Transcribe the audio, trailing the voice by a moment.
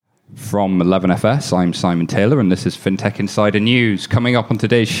From 11FS, I'm Simon Taylor, and this is FinTech Insider News. Coming up on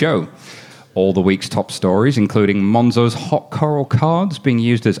today's show, all the week's top stories, including Monzo's hot coral cards being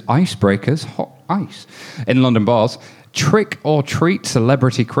used as icebreakers, hot ice, in London bars, trick or treat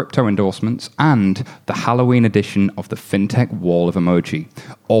celebrity crypto endorsements, and the Halloween edition of the FinTech Wall of Emoji.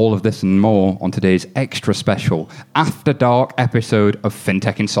 All of this and more on today's extra special After Dark episode of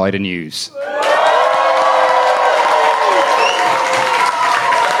FinTech Insider News.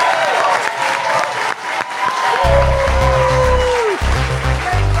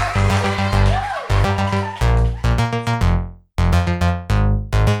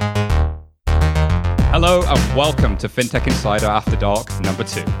 Hello and welcome to FinTech Insider After Dark number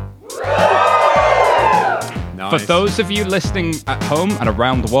 2. Nice. For those of you listening at home and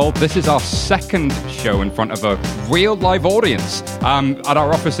around the world, this is our second show in front of a real live audience at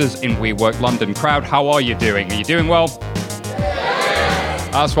our offices in WeWork London. Crowd, how are you doing? Are you doing well?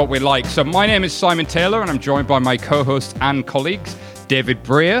 That's what we like. So my name is Simon Taylor and I'm joined by my co-hosts and colleagues, David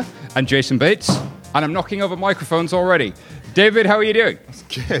Breer and Jason Bates. And I'm knocking over microphones already. David, how are you doing?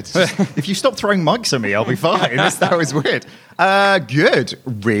 Good. If you stop throwing mics at me, I'll be fine. That was weird. Good.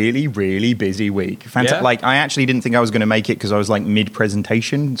 Really, really busy week. Fantastic. Yeah? Like, I actually didn't think I was going to make it because I was like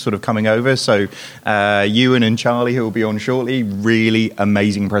mid-presentation, sort of coming over. So, Ewan and Charlie, who will be on shortly, really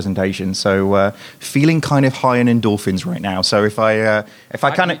amazing presentation. So, feeling kind of high in endorphins right now. So, if I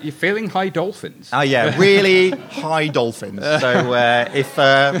kind of, you're feeling high dolphins. Oh yeah, really high dolphins. So, if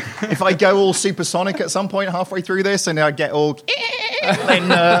I go all supersonic at some point halfway through this, and I get all,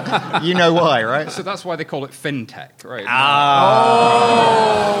 then you know why, right? So that's why they call it FinTech, right?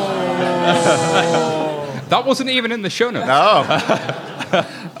 That wasn't even in the show notes.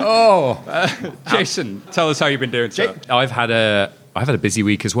 Jason, tell us how you've been doing, sir. I've had a busy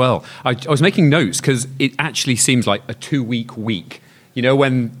week as well. I was making notes because it actually seems like a 2-week week. You know,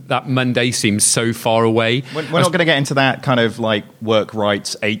 when that Monday seems so far away. We're not going to get into that kind of like work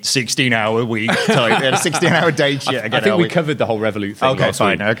rights, 16-hour week type, 16-hour day shit. I think we covered the whole Revolut thing last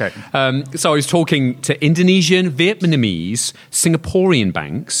week. Okay. So I was talking to Indonesian, Vietnamese, Singaporean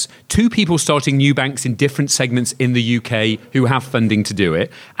banks, 2 people starting new banks in different segments in the UK who have funding to do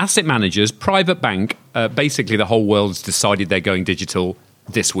it, asset managers, private bank, basically the whole world's decided they're going digital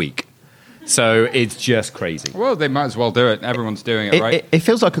this week. So it's just crazy. Well, they might as well do it. Everyone's doing it, right? It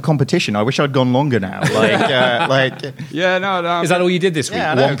feels like a competition. I wish I'd gone longer now. Yeah, no. Is that all you did this week?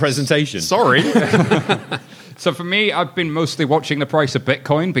 Yeah, One presentation? Sorry. So for me, I've been mostly watching the price of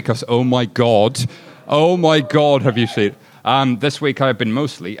Bitcoin because, oh my God, have you seen it? This week I've been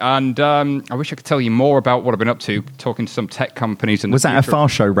mostly, and I wish I could tell you more about what I've been up to, talking to some tech companies. Was that a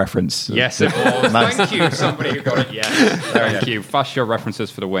Fast Show reference? Yes, it was. Thank you, somebody who got it. Yes, thank you. Fast Show references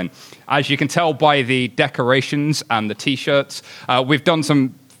for the win. As you can tell by the decorations and the T-shirts, we've done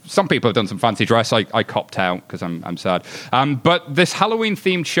some people have done some fancy dress. I copped out because I'm sad. But this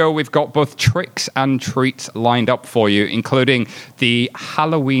Halloween-themed show, we've got both tricks and treats lined up for you, including the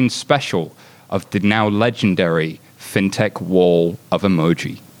Halloween special of the now legendary FinTech Wall of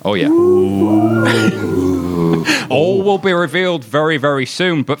Emoji. Oh, yeah. All will be revealed very, very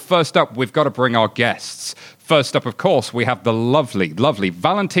soon. But first up, we've got to bring our guests. First up, of course, we have the lovely, lovely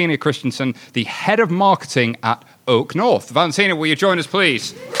Valentina Christensen, the head of marketing at Oak North. Valentina, will you join us,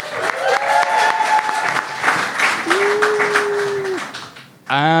 please?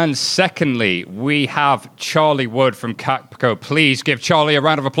 And secondly, we have Charlie Wood from Capco. Please give Charlie a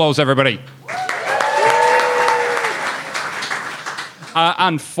round of applause, everybody.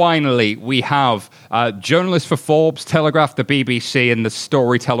 And finally, we have journalist for Forbes, Telegraph, the BBC, and the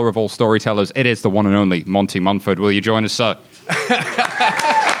storyteller of all storytellers. It is the one and only Monty Munford. Will you join us, sir?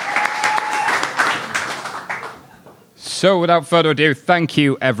 So, without further ado, thank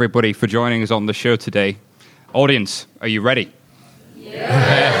you, everybody, for joining us on the show today. Audience, are you ready?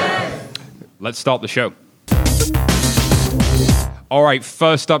 Yes! Let's start the show. All right,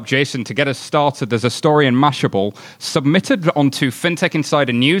 first up, Jason, to get us started, there's a story in Mashable submitted onto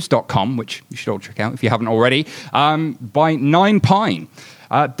fintechinsidernews.com, which you should all check out if you haven't already, by Nine Pine.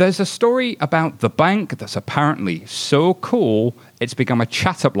 There's a story about the bank that's apparently so cool, it's become a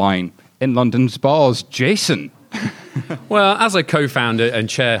chat-up line in London's bars. Jason. Well, as a co-founder and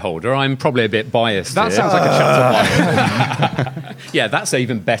shareholder, I'm probably a bit biased. That sounds like a chat-up line. Yeah, that's an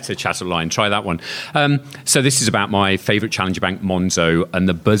even better chat-up line. Try that one. So this is about my favourite challenger bank, Monzo, and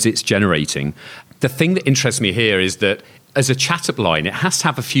the buzz it's generating. The thing that interests me here is that as a chat-up line, it has to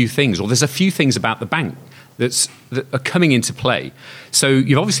have a few things, or there's a few things about the bank that are coming into play. So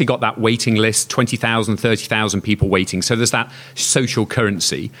you've obviously got that waiting list, 20,000, 30,000 people waiting. So there's that social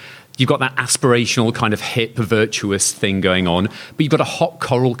currency. You've got that aspirational kind of hip, virtuous thing going on, but you've got a hot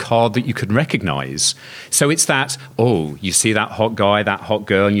coral card that you can recognize. So it's that, you see that hot guy, that hot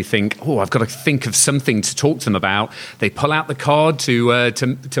girl, and you think, I've got to think of something to talk to them about. They pull out the card to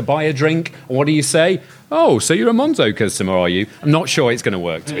buy a drink. What do you say? Oh, so you're a Monzo customer, are you? I'm not sure it's going to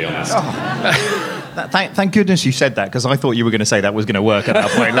work, to be honest. Thank goodness you said that, because I thought you were going to say that was going to work at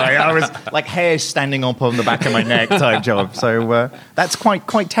that point. Like, I was like hair standing up on the back of my neck type job. So that's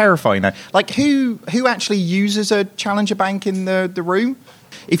quite terrifying. Though. Like who actually uses a Challenger Bank in the room?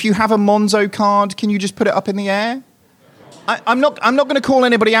 If you have a Monzo card, can you just put it up in the air? I'm not going to call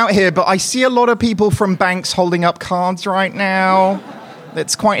anybody out here, but I see a lot of people from banks holding up cards right now.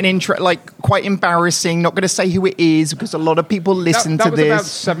 That's quite quite embarrassing. Not going to say who it is because a lot of people listen to this. That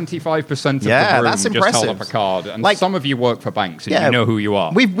was about 75% of the room that's impressive. just held up a card. And some of you work for banks and you know who you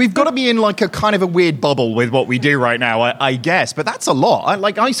are. We've got to be in like a kind of a weird bubble with what we do right now, I guess. But that's a lot.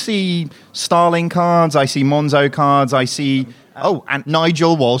 I see Starling cards, I see Monzo cards, I see... and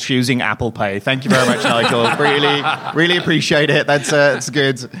Nigel Walsh using Apple Pay. Thank you very much, Nigel. Really appreciate it. That's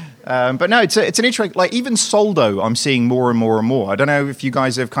good. But no, it's an interesting. Like even Soldo, I'm seeing more and more and more. I don't know if you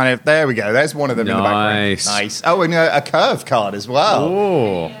guys have kind of. There we go. There's one of them in the background. Nice. Oh, and a curve card as well.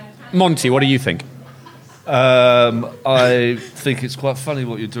 Oh, Monty, what do you think? I think it's quite funny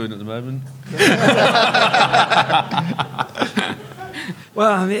what you're doing at the moment.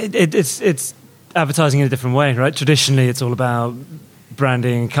 Well, I mean, it's advertising in a different way, right? Traditionally, it's all about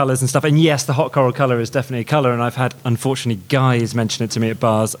branding, colours and stuff. And yes, the hot coral colour is definitely a colour. And I've had, unfortunately, guys mention it to me at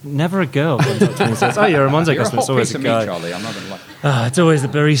bars. Never a girl comes up to me and says, you're a Monzo customer. It's always a guy. Charlie. I'm not going to lie. It's always the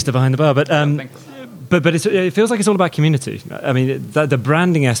barista behind the bar. But it feels like it's all about community. I mean, the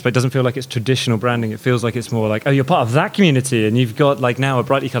branding aspect doesn't feel like it's traditional branding. It feels like it's more like, you're part of that community. And you've got like now a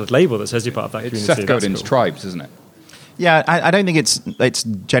brightly coloured label that says you're part of that community. It's Seth Godin's Tribes, isn't it? Yeah, I don't think it's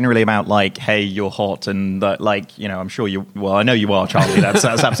generally about like, hey, you're hot and like, I'm sure you. Well, I know you are, Charlie. That's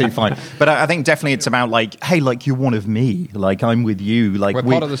absolutely fine. But I think definitely it's about like, hey, like you're one of me. Like I'm with you. Like we're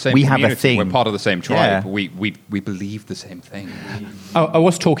part of the same. We community. have a thing. We're part of the same tribe. Yeah. We believe the same thing. I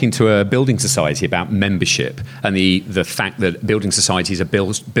was talking to a building society about membership and the fact that building societies are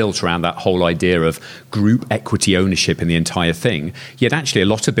built around that whole idea of group equity ownership in the entire thing. Yet actually a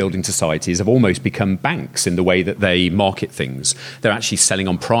lot of building societies have almost become banks in the way that they market things. They're actually selling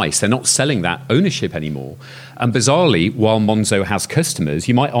on price. They're not selling that ownership anymore. And bizarrely, while Monzo has customers,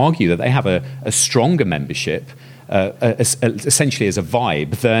 you might argue that they have a stronger membership essentially as a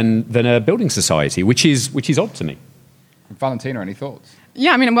vibe than a building society, which is odd to me. Valentina, any thoughts?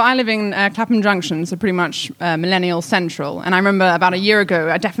 Yeah, I mean, I live in Clapham Junction, so pretty much millennial central. And I remember about a year ago,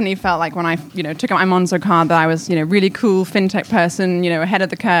 I definitely felt like when I, took out my Monzo card that I was, really cool fintech person, ahead of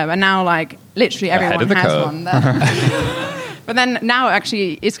the curve. And now, like, literally everyone has one. But then now,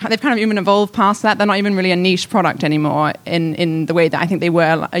 actually, they've kind of even evolved past that. They're not even really a niche product anymore in the way that I think they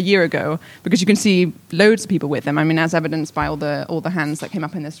were a year ago, because you can see loads of people with them. I mean, as evidenced by all the hands that came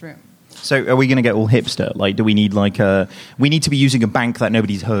up in this room. So are we going to get all hipster? Like, do we need we need to be using a bank that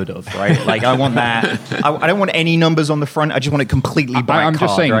nobody's heard of, right? Like, I want that. I don't want any numbers on the front. I just want it completely black. I'm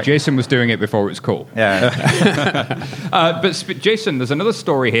just saying, right? Jason was doing it before it was cool. Yeah. But Jason, there's another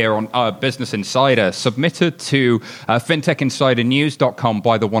story here on Business Insider submitted to fintechinsidernews.com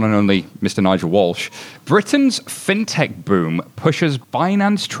by the one and only Mr. Nigel Walsh. Britain's fintech boom pushes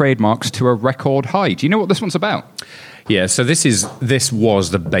Binance trademarks to a record high. Do you know what this one's about? Yeah, so this was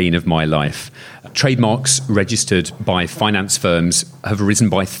the bane of my life. Trademarks registered by finance firms have risen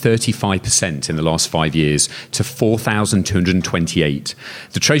by 35% in the last 5 years to 4,228.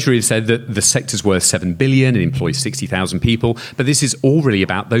 The Treasury has said that the sector's worth $7 billion and employs 60,000 people, but this is all really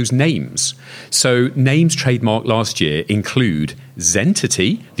about those names. So names trademarked last year include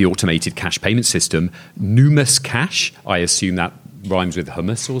Zentity, the automated cash payment system, Numus Cash, I assume that rhymes with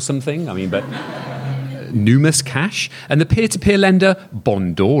hummus or something, but... Numus Cash, and the peer-to-peer lender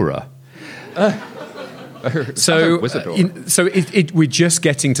Bondora. We're just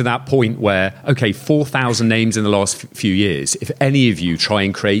getting to that point where, 4,000 names in the last few years. If any of you try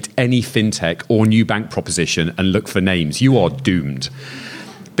and create any fintech or new bank proposition and look for names, you are doomed.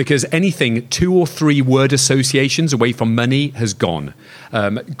 Because anything 2 or 3 word associations away from money has gone.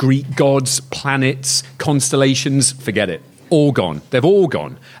 Greek gods, planets, constellations, forget it. All gone. They've all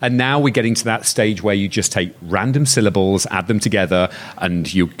gone. And now we're getting to that stage where you just take random syllables, add them together,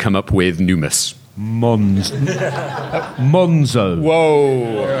 and you come up with Numus. Monzo.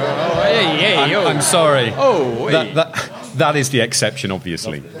 Whoa. Hey, I'm sorry. Oh, hey. That is the exception,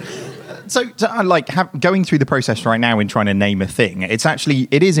 obviously. going through the process right now in trying to name a thing,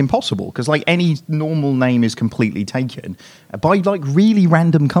 it is impossible because like any normal name is completely taken by like really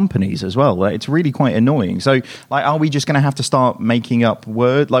random companies as well. Like, it's really quite annoying. So like, are we just going to have to start making up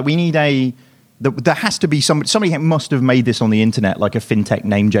words? Like we need there has to be somebody must have made this on the internet, like a fintech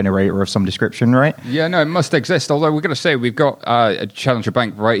name generator of some description, right? Yeah, no, it must exist. Although we're going to say we've got a Challenger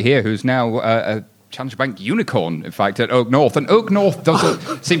Bank right here who's now a Challenger Bank unicorn, in fact, at Oak North. And Oak North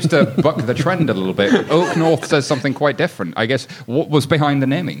seems to buck the trend a little bit. Oak North says something quite different. I guess, what was behind the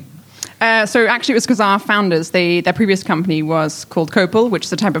naming? So actually, it was because our founders, their previous company was called Copal, which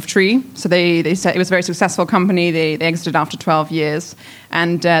is a type of tree. So they said it was a very successful company. They exited after 12 years,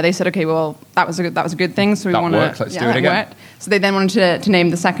 and they said, okay, well, that was a good thing. So we want to let's do it again. So they then wanted to name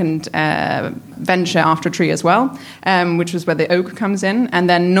the second venture after a tree as well, which was where the oak comes in, and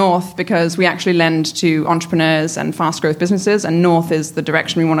then North because we actually lend to entrepreneurs and fast growth businesses, and North is the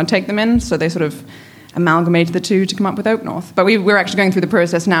direction we want to take them in. So they sort of amalgamated the two to come up with Oak North. But we're actually going through the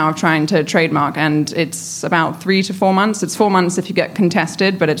process now of trying to trademark, and it's about 3 to 4 months. It's 4 months if you get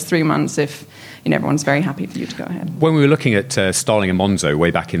contested, but it's 3 months if everyone's very happy for you to go ahead. When we were looking at Starling and Monzo way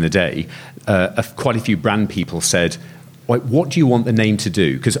back in the day, quite a few brand people said, what do you want the name to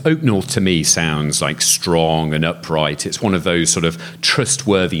do? Because Oak North to me sounds like strong and upright. It's one of those sort of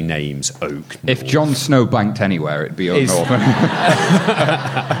trustworthy names, Oak North. If Jon Snow banked anywhere, it'd be Oak North.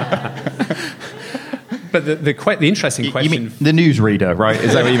 But the interesting question... You mean the newsreader, right?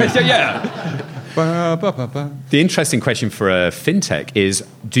 Is that what you mean? Yeah. The interesting question for a fintech is,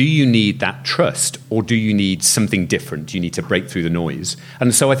 do you need that trust or do you need something different? Do you need to break through the noise?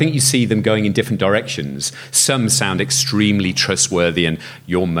 And so I think you see them going in different directions. Some sound extremely trustworthy and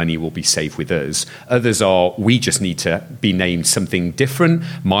your money will be safe with us. Others are, we just need to be named something different,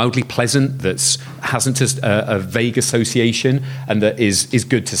 mildly pleasant, that hasn't a vague association and that is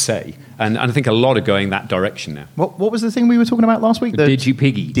good to say. And I think a lot are going that direction now. What was the thing we were talking about last week? The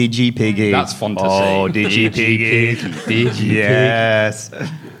DigiPiggy. DigiPiggy. That's fun to say. Oh, DigiPiggy. DigiPiggy. Yes.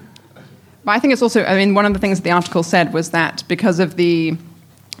 But I think it's also, one of the things that the article said was that because of the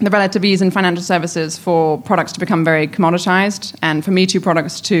relative ease in financial services for products to become very commoditized and for Me Too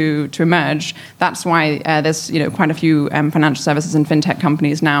products to emerge, that's why there's quite a few financial services and fintech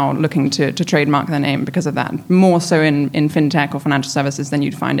companies now looking to trademark their name because of that, more so in fintech or financial services than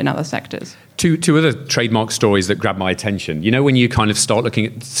you'd find in other sectors. Two other trademark stories that grab my attention. When you kind of start looking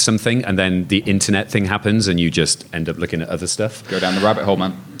at something and then the internet thing happens and you just end up looking at other stuff. Go down the rabbit hole,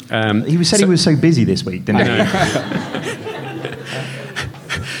 man. He was so busy this week, didn't he?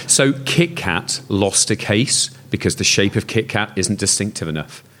 So Kit Kat lost a case because the shape of Kit Kat isn't distinctive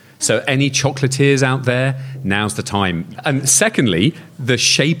enough. So any chocolatiers out there, now's the time. And secondly, the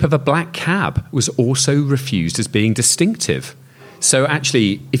shape of a black cab was also refused as being distinctive. So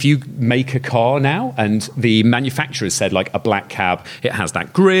actually, if you make a car now and the manufacturer said like a black cab, it has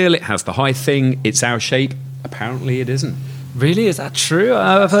that grille, it has the high thing, it's our shape, apparently it isn't. Really? Is that true?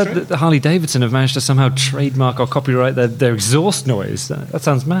 I've heard that the Harley Davidson have managed to somehow trademark or copyright their exhaust noise. That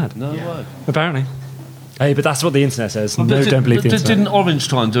sounds mad. No way. Apparently. Hey, but that's what the internet says. Don't believe the internet. Didn't Orange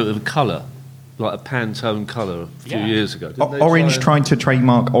try and do it with colour? Like a Pantone colour a few years ago. Orange trying to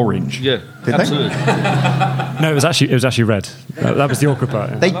trademark orange. Yeah, Did absolutely. No, it was actually red. That was the awkward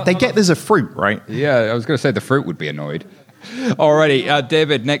part. Yeah. They get there's a fruit, right? Yeah, I was going to say the fruit would be annoyed. Alrighty,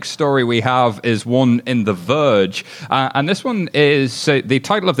 David, next story we have is one in The Verge. And this one is, the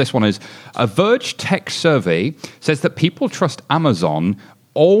title of this one is, A Verge Tech Survey Says That People Trust Amazon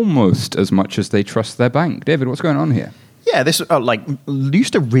Almost as Much as They Trust Their Bank. David, what's going on here? Yeah, this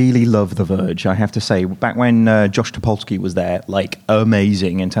used to really love The Verge, I have to say. Back when Josh Topolsky was there,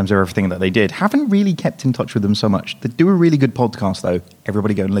 amazing in terms of everything that they did. Haven't really kept in touch with them so much. They do a really good podcast, though.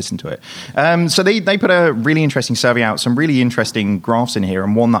 Everybody go and listen to it. So they put a really interesting survey out, some really interesting graphs in here,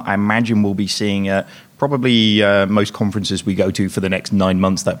 and one that I imagine we'll be seeing probably most conferences we go to for the next 9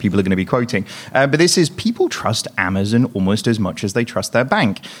 months that people are going to be quoting. But this is people trust Amazon almost as much as they trust their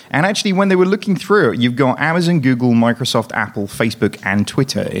bank. And actually, when they were looking through it, you've got Amazon, Google, Microsoft, Apple, Facebook, and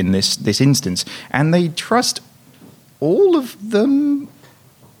Twitter in this instance. And they trust all of them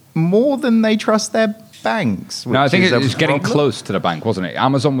more than they trust their banks. No, I think it was getting close to the bank, wasn't it?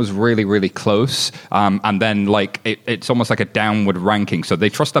 Amazon was really, really close. And then it's almost like a downward ranking. So they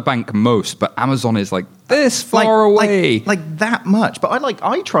trust the bank most, but Amazon is this far away. Like that much. But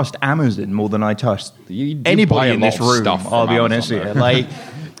I trust Amazon more than I trust you anybody in this room, I'll be honest with you.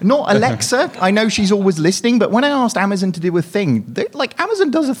 Not Alexa. I know she's always listening, but when I asked Amazon to do a thing,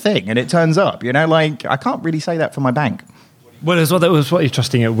 Amazon does a thing and it turns up. I can't really say that for my bank. Well, that was what you're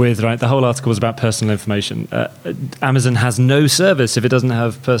trusting it with, right? The whole article was about personal information. Amazon has no service if it doesn't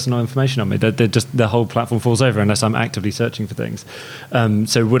have personal information on me. The whole platform falls over unless I'm actively searching for things.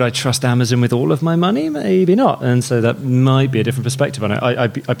 So would I trust Amazon with all of my money? Maybe not. And so that might be a different perspective on it.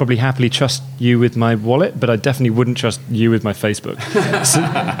 I'd probably happily trust you with my wallet, but I definitely wouldn't trust you with my Facebook.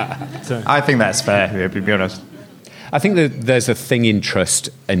 So. I think that's fair, to be honest. I think that there's a thing in trust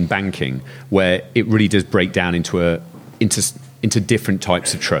and banking where it really does break down into different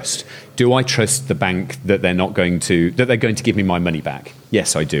types of trust. Do I trust the bank that they're going to give me my money back?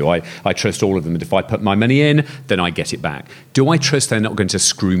 Yes, I do. I trust all of them. And if I put my money in, then I get it back. Do I trust they're not going to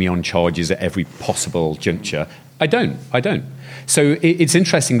screw me on charges at every possible juncture? I don't. So it's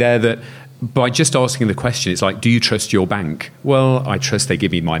interesting there that by just asking the question, it's like, do you trust your bank? Well, I trust they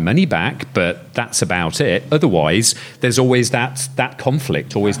give me my money back, but that's about it. Otherwise, there's always that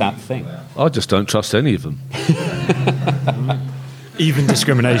conflict, always that thing. I just don't trust any of them. Even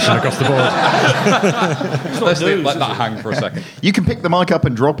discrimination across the board. Let that hang for a second. You can pick the mic up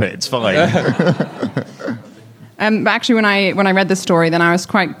and drop it. It's fine. But actually, when I read this story, then I was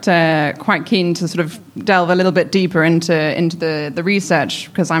quite keen to sort of delve a little bit deeper into the research,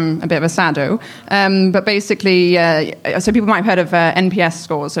 because I'm a bit of a sado. But basically, so people might have heard of NPS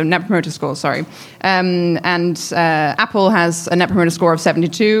scores, so Net Promoter Scores, sorry. And Apple has a Net Promoter Score of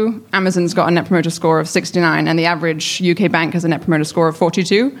 72, Amazon's got a Net Promoter Score of 69, and the average UK bank has a Net Promoter Score of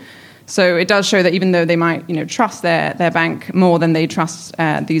 42. So it does show that even though they might, trust their bank more than they trust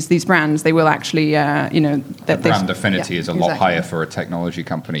these brands, they will actually, the brand affinity is a lot higher for a technology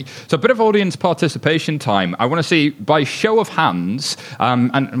company. So a bit of audience participation time. I want to see, by show of hands,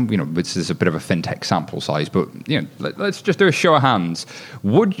 and this is a bit of a fintech sample size, but let's just do a show of hands.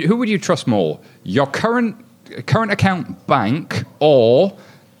 Who would you trust more, your current account bank or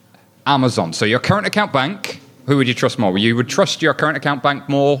Amazon? So your current account bank. Who would you trust more? You would trust your current account bank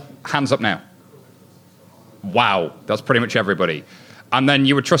more? Hands up now. Wow, that's pretty much everybody. And then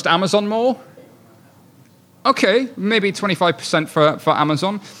you would trust Amazon more? Okay, maybe 25% for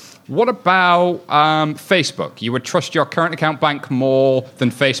Amazon. What about Facebook? You would trust your current account bank more than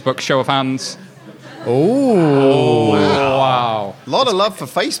Facebook? Show of hands. Oh, wow. A lot of love for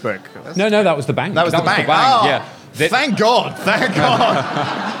Facebook. No, that was the bank. That was the bank. Oh, yeah. Thank God.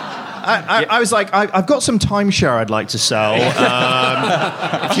 I was like, I've got some timeshare I'd like to sell.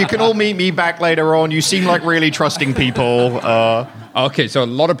 If you can all meet me back later on, you seem like really trusting people. Okay, so a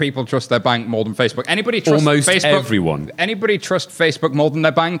lot of people trust their bank more than Facebook. Anybody trust Almost Facebook? everyone. Anybody trust Facebook more than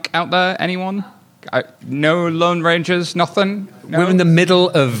their bank out there? Anyone? No Lone Rangers? Nothing? No? We're in the middle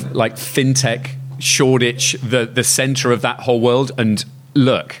of fintech, Shoreditch, the centre of that whole world, and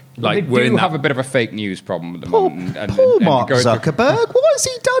look, they do have a bit of a fake news problem at the moment. Poor Mark Zuckerberg. What has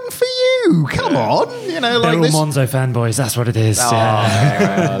he done for you? Come on. They're all Monzo fanboys. That's what it is.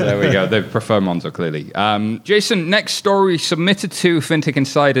 There we go. They prefer Monzo, clearly. Jason, next story submitted to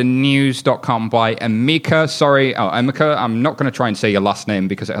fintechinsidernews.com by Emika. Sorry, Emika. I'm not going to try and say your last name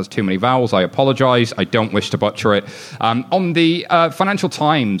because it has too many vowels. I apologize. I don't wish to butcher it. On the Financial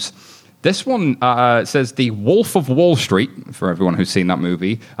Times, this one says the Wolf of Wall Street, for everyone who's seen that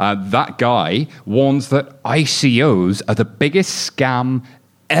movie, that guy warns that ICOs are the biggest scam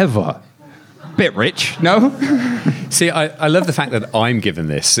ever. Bit rich, no? See, I love the fact that I'm given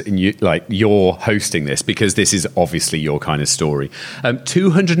this, and you're hosting this, because this is obviously your kind of story.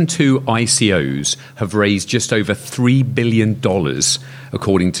 202 ICOs have raised just over $3 billion,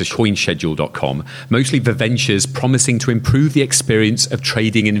 according to coinschedule.com, mostly for ventures promising to improve the experience of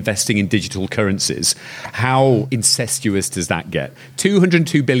trading and investing in digital currencies. How incestuous does that get?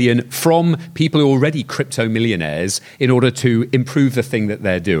 202 billion from people who are already crypto millionaires in order to improve the thing that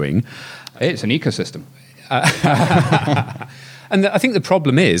they're doing. It's an ecosystem. And I think the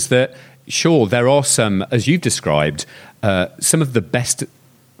problem is that, sure, there are some, as you've described, some of the best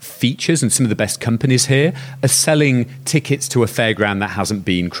features and some of the best companies here are selling tickets to a fairground that hasn't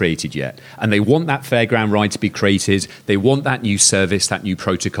been created yet. And they want that fairground ride to be created. They want that new service, that new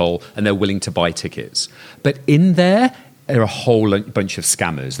protocol, and they're willing to buy tickets. But in there are a whole bunch of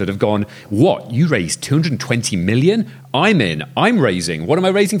scammers that have gone, what, you raised 220 million? I'm in. I'm raising. What am I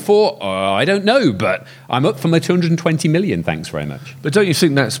raising for? I don't know, but I'm up for my 220 million. Thanks very much. But don't you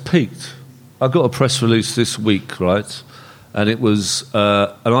think that's peaked? I got a press release this week, right? And it was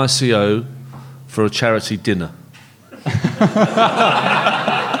an ICO for a charity dinner.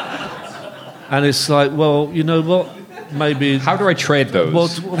 And it's like, well, you know what? Maybe. How do I trade those? Well,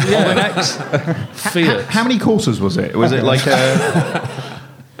 yeah. Fiat. How many courses was it? Was it like a...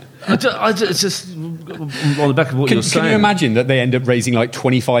 I just on the back of what you're saying. Can you imagine that they end up raising like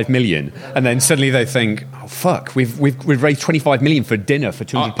 25 million, and then suddenly they think, "Oh fuck, we've raised 25 million for dinner for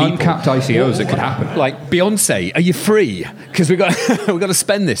 200 people." Uncapped ICOs, it could happen. Like Beyonce, are you free? Because we got we got to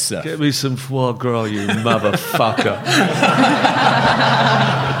spend this stuff. Get me some foie gras, you motherfucker.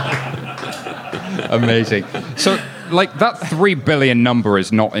 Amazing. So, like, that 3 billion number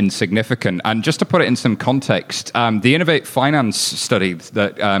is not insignificant. And just to put it in some context, the Innovate Finance study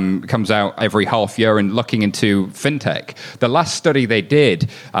that comes out every half year and looking into fintech, the last study they did,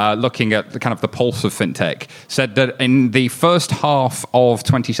 looking at the kind of the pulse of fintech, said that in the first half of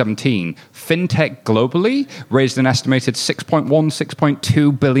 2017, fintech globally raised an estimated $6.1,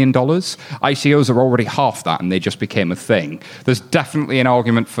 $6.2 billion. ICOs are already half that, and they just became a thing. There's definitely an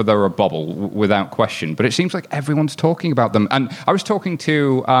argument for they're a bubble, without question. But it seems like everyone's talking about them. And I was talking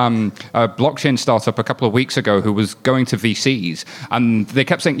to a blockchain startup a couple of weeks ago who was going to VCs, and they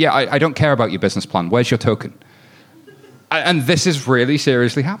kept saying, yeah, I don't care about your business plan. Where's your token? And this is really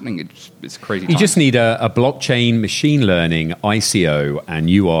seriously happening. It's crazy. You just need a blockchain, machine learning, ICO, and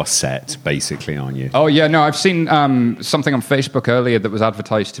you are set, basically, aren't you? Oh, yeah, no, I've seen something on Facebook earlier that was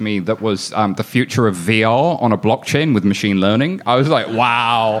advertised to me that was the future of VR on a blockchain with machine learning. I was like,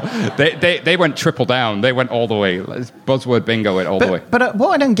 wow. They went triple down. They went all the way. Buzzword bingo it all the way. But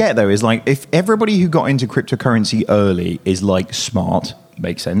what I don't get, though, is like if everybody who got into cryptocurrency early is like smart,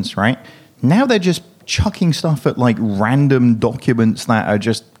 makes sense, right? Now they're just chucking stuff at like random documents that are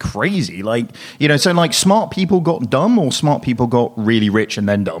just crazy. Like, you know, so like smart people got dumb or smart people got really rich and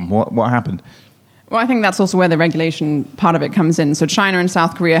then dumb. What happened? Well, I think that's also where the regulation part of it comes in. So China and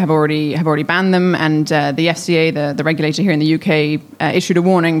South Korea have already banned them, and the FCA, the regulator here in the UK, issued a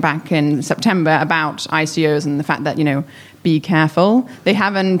warning back in September about ICOs and the fact that, you know, be careful. They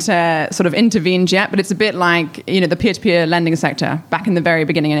haven't sort of intervened yet, but it's a bit like, you know, the peer-to-peer lending sector back in the very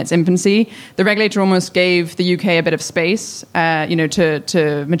beginning in its infancy. The regulator almost gave the UK a bit of space, you know,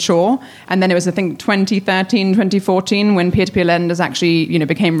 to mature. And then it was, I think, 2013, 2014 when peer-to-peer lenders actually, you know,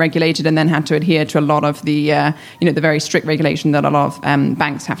 became regulated and then had to adhere to a lot of the, you know, the very strict regulation that a lot of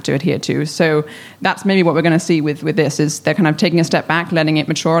banks have to adhere to. So that's maybe what we're going to see with this is they're kind of taking a step back, letting it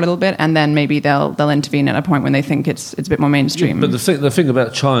mature a little bit, and then maybe they'll intervene at a point when they think it's a bit more mainstream. But the thing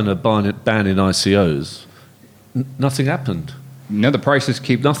about China banning ICOs, nothing happened. No, the prices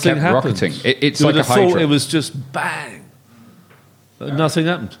kept rocketing. It's like a hydra. It was just bang. Nothing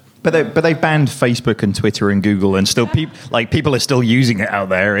happened. But they banned Facebook and Twitter and Google, and still people are still using it out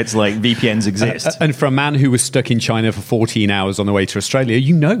there. It's like VPNs exist. And for a man who was stuck in China for 14 hours on the way to Australia,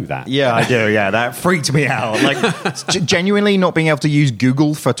 you know that. Yeah, I do. Yeah, that freaked me out. Like, genuinely not being able to use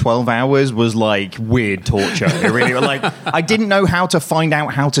Google for 12 hours was like weird torture. It really, like, I didn't know how to find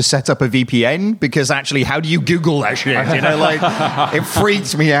out how to set up a VPN because actually, how do you Google that shit? You know, like, it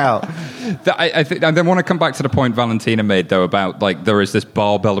freaked me out. I then want to come back to the point Valentina made, though, about like there is this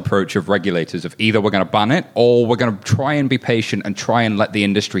barbell approach of regulators of either we're going to ban it or we're going to try and be patient and try and let the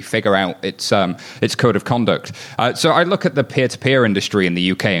industry figure out its code of conduct. So I look at the peer-to-peer industry in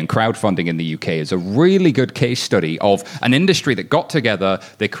the UK and crowdfunding in the UK as a really good case study of an industry that got together,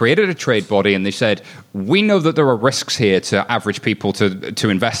 they created a trade body and they said, we know that there are risks here to average people, to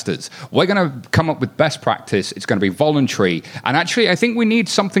investors. We're going to come up with best practice. It's going to be voluntary. And actually, I think we need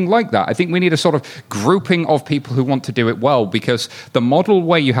something like that. I think we need a sort of grouping of people who want to do it well, because the model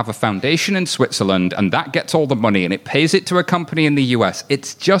where you have a foundation in Switzerland and that gets all the money and it pays it to a company in the US,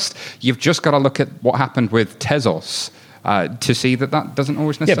 you've just got to look at what happened with Tezos. To see that doesn't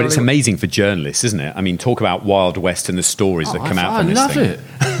always necessarily... Yeah, but it's amazing for journalists, isn't it? I mean, talk about Wild West and the stories that come out from this thing.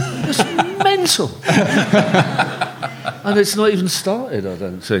 I love it. It's mental. And it's not even started, I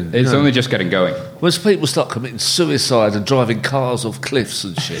don't think. It's only just getting going. Once people start committing suicide and driving cars off cliffs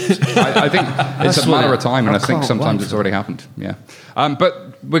and shit. I think it's a matter of time, and I think sometimes it's already happened. Yeah.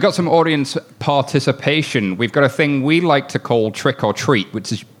 But we've got some audience participation. We've got a thing we like to call trick or treat,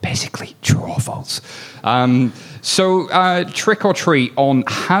 which is basically true or false. So trick or treat on,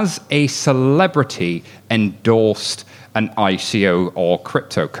 has a celebrity endorsed an ICO or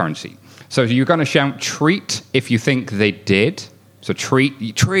cryptocurrency? So you're going to shout treat if you think they did. So treat,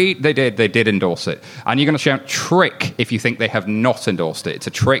 they did endorse it. And you're going to shout trick if you think they have not endorsed it. It's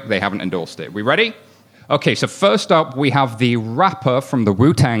a trick, they haven't endorsed it. We ready? Okay, so first up, we have the rapper from the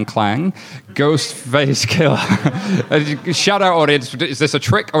Wu-Tang Clan, Ghostface Killah. Shout out, audience, is this a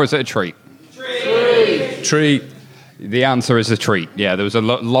trick or is it a treat? Treat. The answer is a treat. Yeah, there was a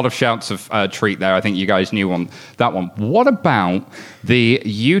lot of shouts of treat there. I think you guys knew on that one. What about the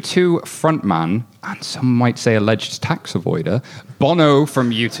U2 frontman, and some might say alleged tax avoider, Bono from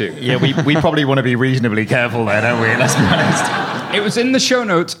U2? Yeah, we probably want to be reasonably careful there, don't we? Let's be honest. It was in the show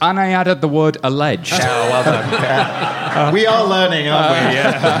notes, and I added the word alleged. Oh, well done. Yeah. We are learning, aren't we?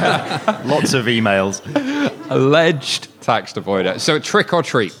 Yeah. Lots of emails. Alleged tax avoider. So trick or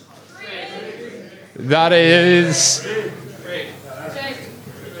treat? That is...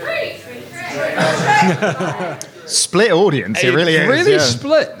 Split audience, it really is. Really yeah.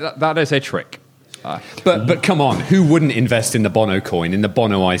 split. That is a trick. But come on, who wouldn't invest in the Bono coin, in the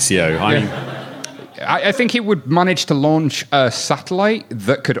Bono ICO? I mean, I think he would manage to launch a satellite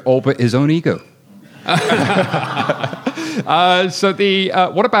that could orbit his own ego. What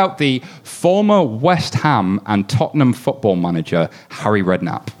about the former West Ham and Tottenham football manager, Harry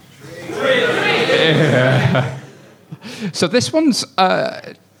Redknapp? So this one's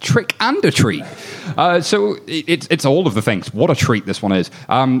a trick and a treat. So it's all of the things. What a treat this one is.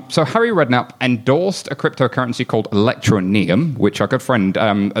 So Harry Redknapp endorsed a cryptocurrency called Electroneum, which our good friend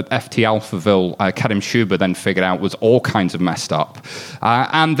at FT Alphaville, Kadim Shuba, then figured out was all kinds of messed up.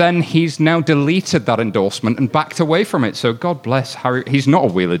 And then he's now deleted that endorsement and backed away from it. So God bless Harry. He's not a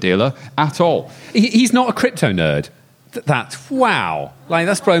wheeler dealer at all. he's not a crypto nerd. Wow. Like,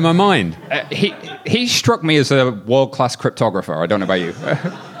 that's blowing my mind. He struck me as a world-class cryptographer. I don't know about you.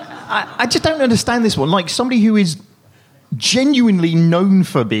 I just don't understand this one. Like, somebody who is genuinely known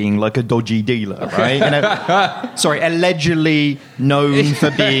for being like a dodgy dealer, right? You know, sorry, allegedly known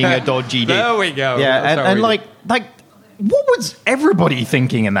for being a dodgy dealer. There we go. Yeah, and like, what was everybody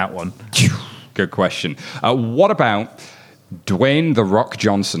thinking in that one? Good question. What about Dwayne "The Rock"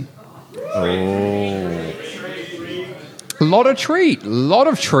 Johnson? Lot of treat.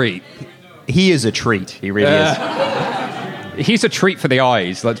 He is a treat. He really is. He's a treat for the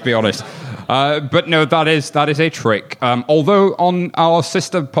eyes, let's be honest. But no, that is a trick. Although on our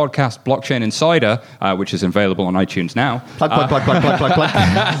sister podcast, Blockchain Insider, which is available on iTunes now. Plug.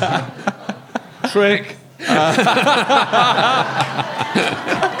 Trick.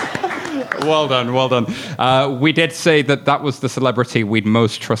 Well done. We did say that was the celebrity we'd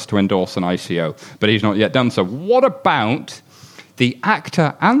most trust to endorse an ICO, but he's not yet done so. What about the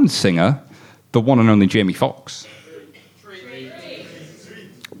actor and singer, the one and only Jamie Foxx?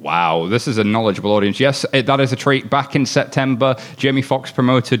 Wow, this is a knowledgeable audience. Yes, that is a treat. Back in September, Jamie Foxx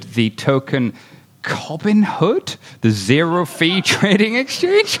promoted the token Robinhood, the zero-fee trading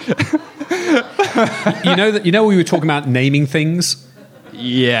exchange. You know we were talking about naming things?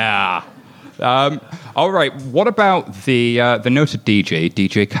 Yeah. All right. What about the noted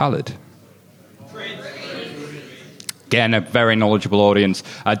DJ Khaled? Again, a very knowledgeable audience.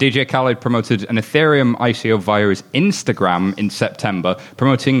 DJ Khaled promoted an Ethereum ICO via his Instagram in September,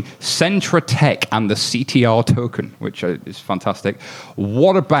 promoting Centra Tech and the CTR token, which is fantastic.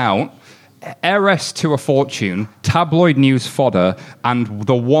 What about heiress to a fortune, tabloid news fodder, and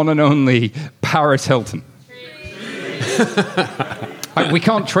the one and only Paris Hilton? We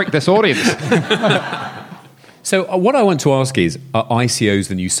can't trick this audience. So what I want to ask is, are ICOs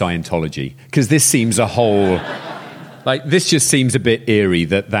the new Scientology? Because this seems a whole... Like, this just seems a bit eerie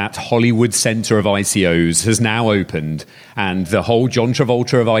that Hollywood center of ICOs has now opened, and the whole John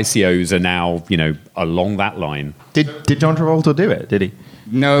Travolta of ICOs are now, along that line. Did John Travolta do it? Did he?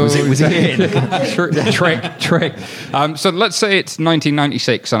 No. Was he in? Trick. So let's say it's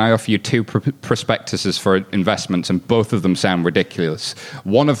 1996 and I offer you two prospectuses for investments and both of them sound ridiculous.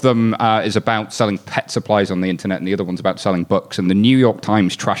 One of them is about selling pet supplies on the internet and the other one's about selling books. And the New York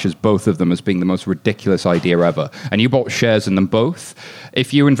Times trashes both of them as being the most ridiculous idea ever. And you bought shares in them both.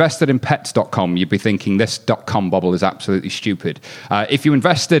 If you invested in pets.com, you'd be thinking this .com bubble is absolutely stupid. If you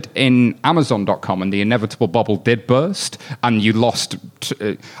invested in Amazon.com and the inevitable bubble did burst and you lost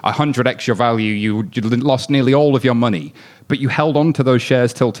 100x your value, you lost nearly all of your money, but you held on to those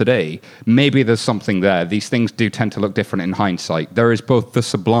shares till today, maybe there's something there. These things do tend to look different in hindsight. There is both the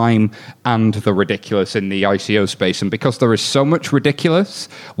sublime and the ridiculous in the ICO space, and because there is so much ridiculous,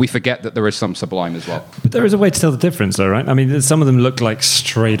 we forget that there is some sublime as well. But there is a way to tell the difference, though, right? I mean, some of them look like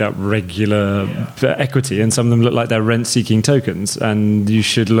straight-up regular equity, and some of them look like they're rent-seeking tokens, and you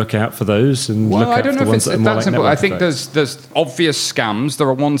should look out for those and look out for the ones that are more like simple. network I think effects. there's obvious scams. There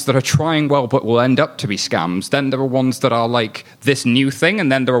are ones that are trying well but will end up to be scams. Then there are ones that are like this new thing,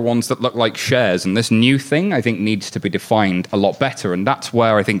 and then there are ones that look like shares. And this new thing, I think, needs to be defined a lot better. And that's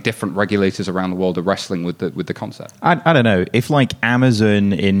where I think different regulators around the world are wrestling with the concept. I don't know. If like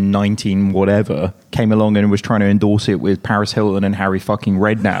Amazon in 19 whatever came along and was trying to endorse it with Paris Hilton and Harry fucking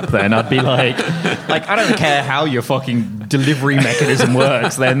Redknapp, then I'd be like I don't care how your fucking delivery mechanism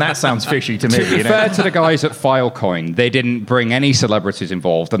works, then that sounds fishy to me. To be fair to the guys at Filecoin, they didn't bring any celebrities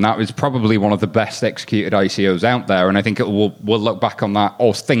involved, and that was probably one of the best executed ICOs out there. And I think we'll look back on that,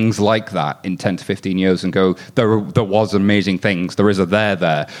 or things like that, in 10 to 15 years and go, there was amazing things, there is a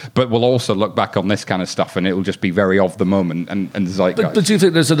there. But we'll also look back on this kind of stuff and it'll just be very of the moment and zeitgeist. But do you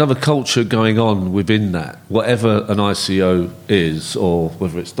think there's another culture going on within that? Whatever an ICO is, or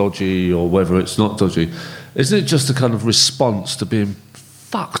whether it's dodgy or whether it's not dodgy, isn't it just a kind of response to being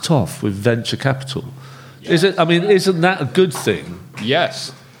fucked off with venture capital? Is it? I mean, isn't that a good thing?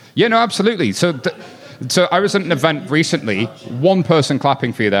 Yes. Yeah, no, absolutely. So I was at an event recently, one person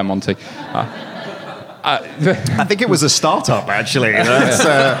clapping for you there, Monty. I think it was a startup, actually.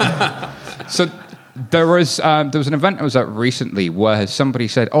 So there was an event I was at recently where somebody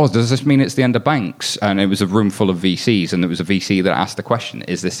said, "Oh, does this mean it's the end of banks?" And it was a room full of VCs, and there was a VC that asked the question,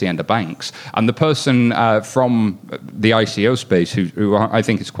 "Is this the end of banks?" And the person from the ICO space, who I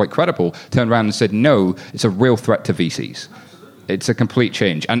think is quite credible, turned around and said, "No, it's a real threat to VCs. It's a complete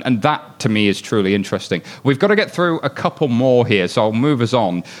change." And that, to me, is truly interesting. We've got to get through a couple more here, so I'll move us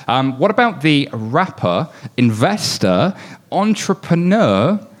on. What about the rapper, investor,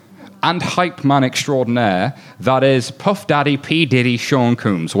 entrepreneur, and hype man extraordinaire that is Puff Daddy, P. Diddy, Sean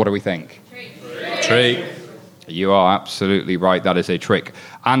Combs? What do we think? Treat. You are absolutely right. That is a trick.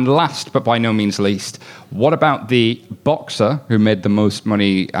 And last, but by no means least, what about the boxer who made the most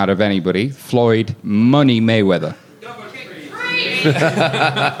money out of anybody, Floyd Money Mayweather?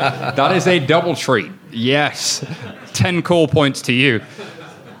 That is a double treat. Yes. 10 call points to you.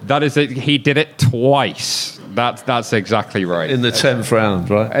 That is it. He did it twice. That's exactly right. In the 10th round,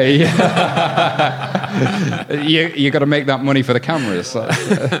 right? You got to make that money for the cameras.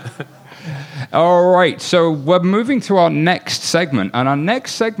 All right, so we're moving to our next segment, and our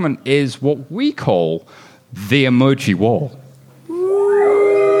next segment is what we call the emoji wall.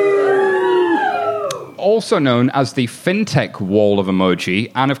 Also known as the fintech wall of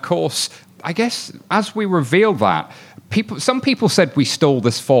emoji, and of course, I guess as we reveal that, some people said we stole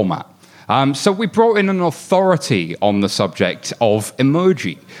this format. So we brought in an authority on the subject of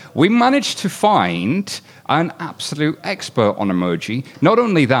emoji. We managed to find an absolute expert on emoji. Not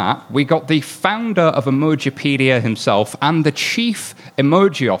only that, we got the founder of Emojipedia himself and the chief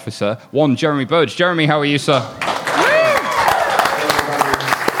emoji officer, one Jeremy Burge. Jeremy, how are you, sir?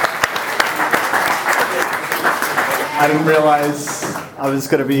 I didn't realize I was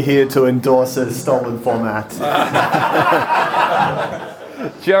going to be here to endorse a stolen format.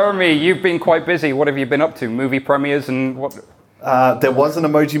 Jeremy, you've been quite busy. What have you been up to? Movie premieres and what? There was an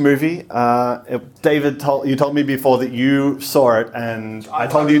emoji movie. David, you told me before that you saw it, and I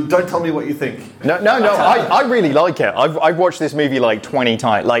told you, don't tell me what you think. No. I really like it. I've watched this movie like 20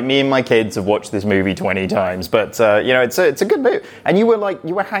 times. Like, me and my kids have watched this movie 20 times. But it's a good movie. And you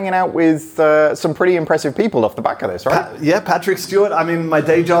were hanging out with some pretty impressive people off the back of this, right? Patrick Stewart. I mean, my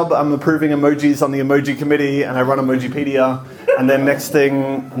day job, I'm approving emojis on the emoji committee, and I run Emojipedia. And then next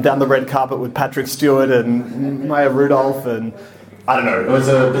thing, I'm down the red carpet with Patrick Stewart and Maya Rudolph, and I don't know. It was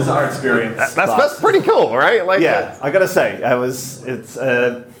a bizarre experience. That's pretty cool, right? Like, yeah, I gotta say, it's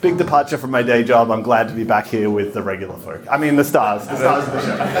a big departure from my day job. I'm glad to be back here with the regular folk. I mean, the stars of the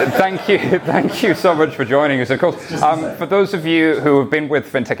show. Thank you so much for joining us. Of course, for those of you who have been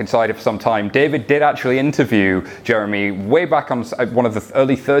with FinTech Insider for some time, David did actually interview Jeremy way back on one of the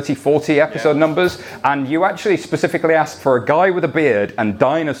early 30, 40 episode numbers, and you actually specifically asked for a guy with a beard and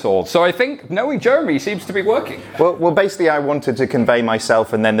dinosaurs. So I think knowing Jeremy seems to be working. Well, basically, I wanted to convey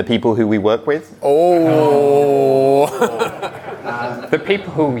myself and then the people who we work with. The people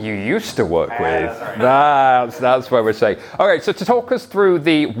who you used to work with. That's where we're saying. Okay, so to talk us through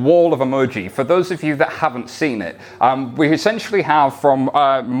the wall of emoji, for those of you that haven't seen it, we essentially have from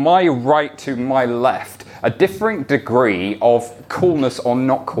my right to my left a different degree of coolness or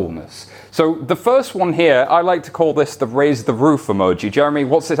not coolness. So the first one here, I like to call this the raise the roof emoji. Jeremy,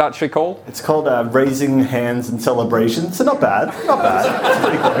 what's it actually called? It's called raising hands in celebration. So not bad. It's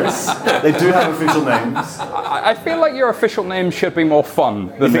pretty close. They do have official names. I feel like your official name should be more fun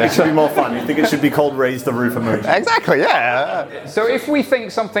than You think this. it should be more fun? You think it should be called raise the roof emoji? Exactly, yeah. So if we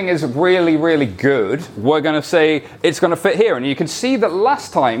think something is really, really good, we're going to say it's going to fit here. And you can see that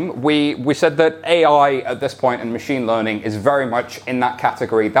last time we said that AI at this point and machine learning is very much in that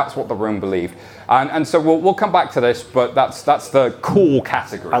category. That's what the room believed. And so we'll come back to this, but that's the cool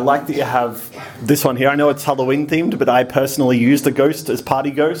category. I like that you have this one here. I know it's Halloween themed, but I personally used a ghost as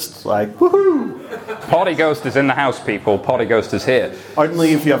party ghost. Like, woohoo! Party Ghost is in the house, people. Party Ghost is here.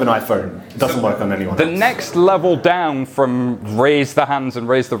 Only if you have an iPhone. It doesn't work on anyone The else. next level down from raise the hands and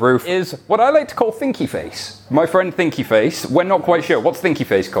raise the roof is what I like to call Thinky Face. My friend Thinky Face. We're not quite sure. What's Thinky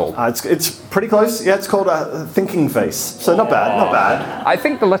Face called? It's pretty close. Yeah, it's called a thinking face. So not bad. I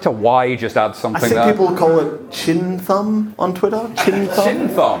think the letter Y just adds something something see there. people call it chin thumb on Twitter. Chin thumb. Chin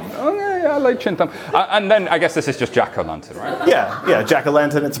thumb. Oh, yeah, I like chin thumb. And then I guess this is just jack-o'-lantern, right? Yeah,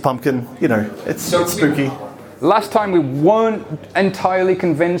 jack-o'-lantern, it's a pumpkin, it's spooky. Last time we weren't entirely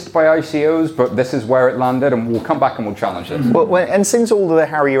convinced by ICOs, but this is where it landed, and we'll come back and we'll challenge this. Well, and since all the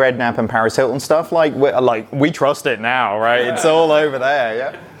Harry Redknapp and Paris Hilton stuff, we trust it now, right? It's all over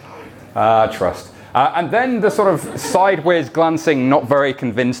there, yeah. Trust. And then the sort of sideways glancing, not very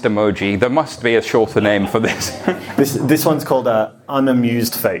convinced emoji. There must be a shorter name for this. This one's called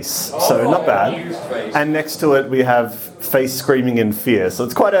unamused face, so not bad. And next to it we have face screaming in fear. So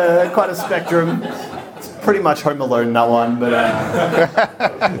it's quite a spectrum. It's pretty much Home Alone, that one,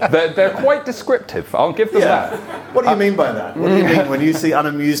 but they're quite descriptive. I'll give them that. What do you mean by that? What do you mean when you see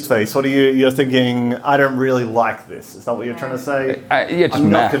unamused face? What are you're thinking? I don't really like this. Is that what you're trying to say? Yeah, just I'm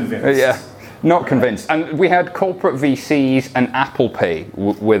meh. not convinced. Yeah. Not convinced. And we had corporate VCs and Apple Pay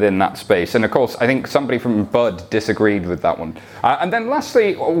within that space. And of course, I think somebody from Bud disagreed with that one. And then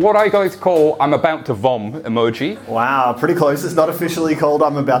lastly, what I like to call I'm about to vom emoji. Wow, pretty close. It's not officially called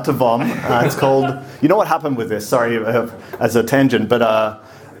I'm about to vom. It's called, you know what happened with this? Sorry, as a tangent, but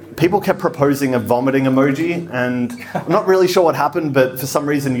people kept proposing a vomiting emoji, and I'm not really sure what happened, but for some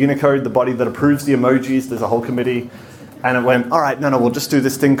reason Unicode, the body that approves the emojis, there's a whole committee, and it went, all right, no, we'll just do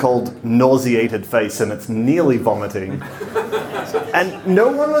this thing called nauseated face, and it's nearly vomiting. And no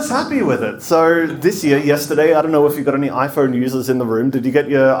one was happy with it. So yesterday, I don't know if you've got any iPhone users in the room. Did you get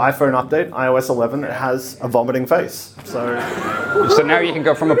your iPhone update, iOS 11? It has a vomiting face. So now you can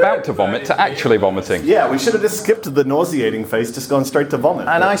go from about to vomit to actually vomiting. yeah, we should have just skipped the nauseating face, just gone straight to vomit.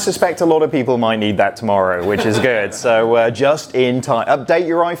 And I suspect a lot of people might need that tomorrow, which is good. So just in time. Update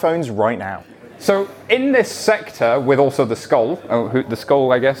your iPhones right now. So in this sector, with also the skull, the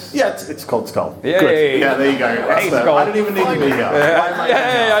skull, I guess. Yeah, it's called Skull. Yay. Good. Yeah, there you go. That's fair. Skull. I don't even need to be here.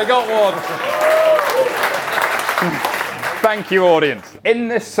 Yay, I got one. Thank you, audience. In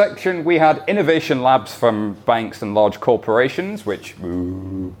this section, we had innovation labs from banks and large corporations,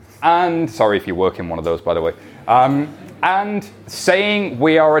 and sorry if you work in one of those, by the way, and saying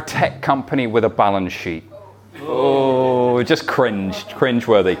we are a tech company with a balance sheet. Oh, just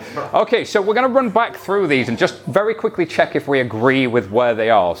cringe-worthy. Okay, so we're going to run back through these and just very quickly check if we agree with where they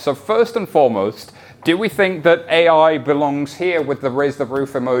are. So first and foremost, do we think that AI belongs here with the raise the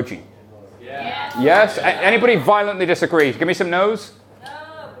roof emoji? Yes? Anybody violently disagree? Give me some no's.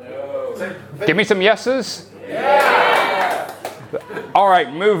 No. Give me some yeses. Yeah. All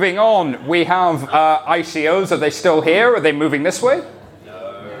right, moving on. We have ICOs. Are they still here? Are they moving this way?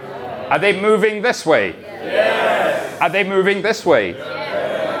 No. Are they moving this way? Yes. Are they moving this way?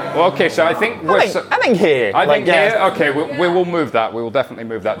 Yes. Well, okay, so I think we're... I think here. I think here? Okay, we will move that. We will definitely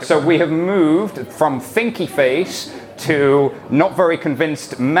move that. So we have moved from thinky face to not very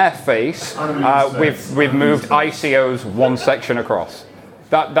convinced meh face. We've moved ICOs one section across.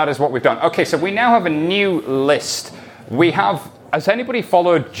 That is what we've done. Okay, so we now have a new list. We have... Has anybody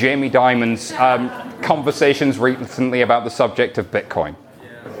followed Jamie Dimon's conversations recently about the subject of Bitcoin?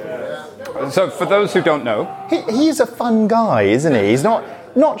 So for those who don't know... He's a fun guy, isn't he? He's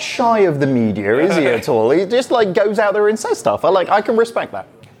not shy of the media, is he, at all? He just goes out there and says stuff. I can respect that.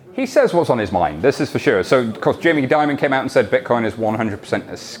 He says what's on his mind, this is for sure. So, of course, Jamie Dimon came out and said Bitcoin is 100%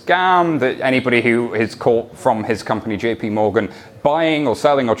 a scam, that anybody who is caught from his company, JP Morgan, buying or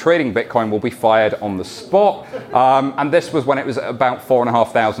selling or trading Bitcoin will be fired on the spot. And this was when it was about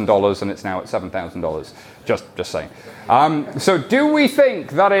 $4,500 and it's now at $7,000. Just saying. So do we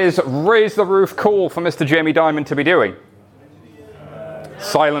think that is raise the roof cool for Mr. Jamie Dimon to be doing?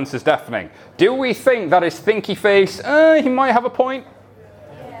 Silence is deafening. Do we think that is thinky face? He might have a point.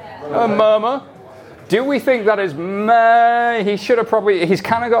 A murmur. Do we think that is meh? He's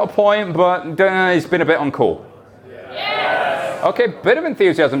kind of got a point, but he's been a bit uncool. Yes. Okay, bit of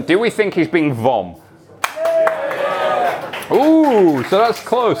enthusiasm. Do we think he's being vom? Yes. Ooh, so that's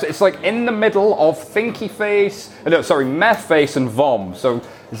close. It's in the middle of thinky face, meh face and vom. So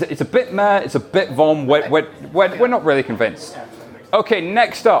it's a bit meh, it's a bit vom. We're not really convinced. Okay,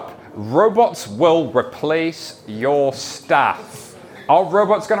 next up, robots will replace your staff. Are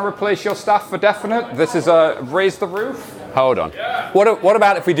robots going to replace your staff for definite? This is a raise the roof. Hold on. What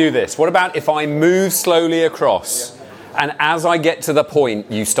about if we do this? What about if I move slowly across, and as I get to the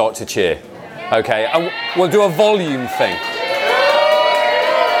point, you start to cheer? Okay, and we'll do a volume thing.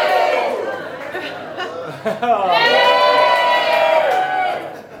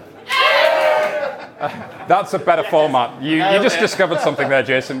 That's a better format. You just discovered something there,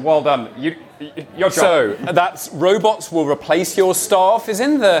 Jason. Well done. Your job. So that's robots will replace your staff is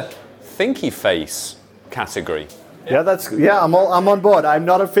in the thinky face category. Yeah, I'm on board. I'm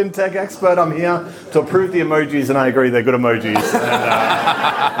not a fintech expert. I'm here to approve the emojis, and I agree they're good emojis.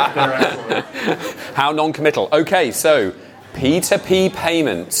 And, they're excellent. How non-committal. Okay, so P2P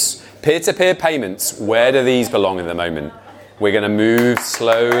payments, peer-to-peer payments, where do these belong at the moment? We're going to move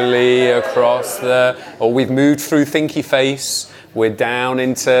slowly across we've moved through Thinky Face. We're down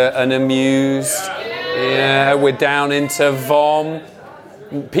into Unamused. Yeah, we're down into Vom.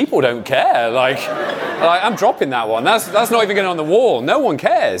 People don't care. Like I'm dropping that one. That's not even going on the wall. No one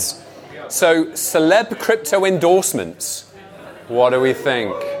cares. So celeb crypto endorsements. What do we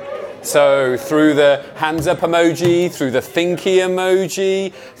think? So through the hands up emoji, through the thinky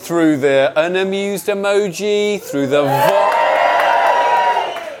emoji, through the unamused emoji, through the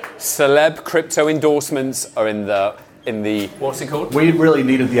celeb crypto endorsements are in the what's it called? We really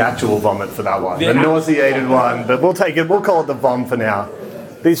needed the actual vomit for that one, the nauseated one, but we'll take it. We'll call it the vom for now.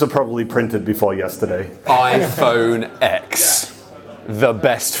 These were probably printed before yesterday. iPhone X, the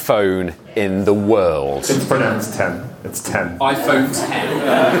best phone in the world. It's pronounced 10. It's 10. iPhone 10.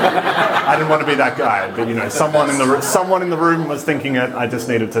 I didn't want to be that guy, but someone in the room was thinking it. I just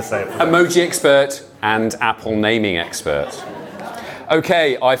needed to say it. Emoji expert and Apple naming expert.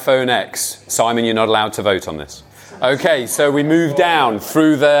 Okay, iPhone X. Simon, you're not allowed to vote on this. Okay, so we move down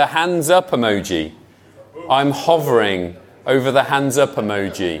through the hands up emoji. I'm hovering over the hands up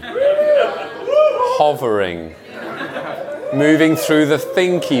emoji. Hovering. Moving through the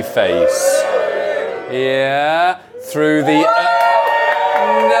thinky face. Yeah. Through the...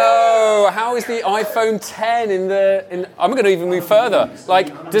 no! How is the iPhone 10 I'm going to even move further.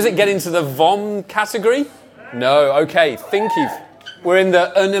 Does it get into the vom category? No. Okay, thinky... We're in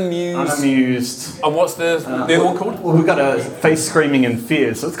the unamused. Unamused. And what's the other one called? Well, we've got a face screaming in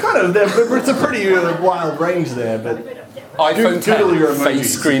fear, so it's kind of it's a pretty wild range there. But iPhone 10, your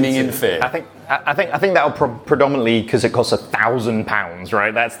face screaming in fear. I think that'll predominantly because it costs £1,000,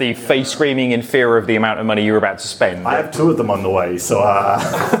 right? That's the face screaming in fear of the amount of money you're about to spend. I have 2 of them on the way, so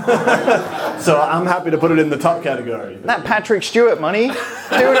so I'm happy to put it in the top category. That Patrick Stewart money,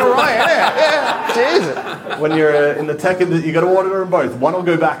 doing it right, isn't it? Yeah, Jesus. When you're in the tech, you got to order them both. One will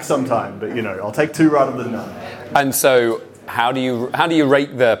go back sometime, but I'll take 2 rather than none. And so, how do you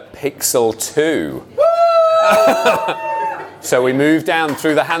rate the Pixel 2? So we move down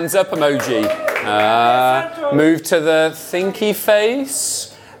through the hands up emoji, move to the thinky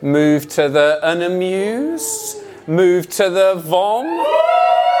face, move to the unamused, move to the vom.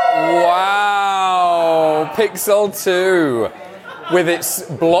 Wow, Pixel 2 with its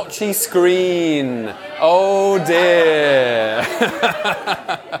blotchy screen. Oh dear.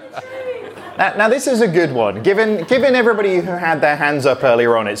 Now this is a good one. Given everybody who had their hands up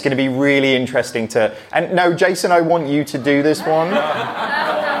earlier on, it's going to be really interesting to... And no, Jason, I want you to do this one.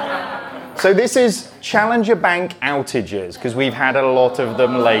 So this is Challenger Bank outages, because we've had a lot of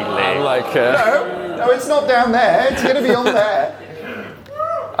them lately. No, it's not down there. It's going to be on there.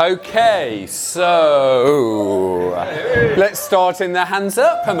 Okay, so let's start in the hands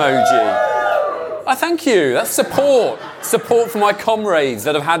up emoji. Thank you. That's support. Support for my comrades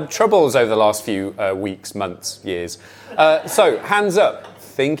that have had troubles over the last few weeks, months, years. So, hands up.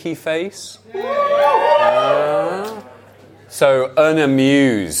 Thinky face. So,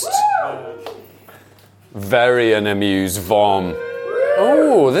 unamused. Very unamused. Vom.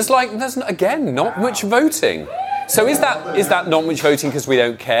 Oh, there's again, not much voting. So is that not much voting because we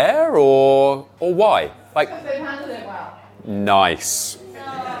don't care, or why? Because they handled it well. Nice.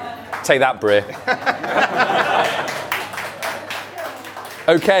 Take that, Bri.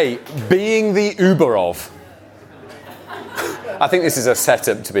 Okay, being the Uber of. I think this is a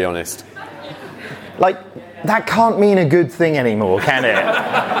setup, to be honest. That can't mean a good thing anymore, can it?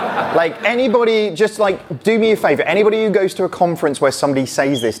 Anybody, just do me a favour. Anybody who goes to a conference where somebody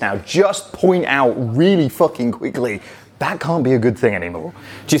says this now, just point out really fucking quickly, that can't be a good thing anymore.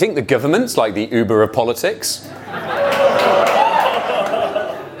 Do you think the government's like the Uber of politics?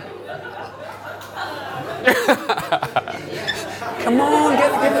 Come on,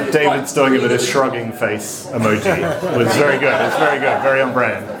 get David's doing a bit of shrugging face emoji. It was very good. It's very good. Very on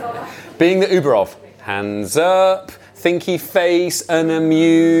brand. Being the Uber of. Hands up, thinky face,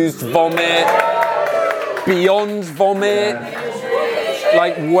 unamused, vomit, beyond vomit,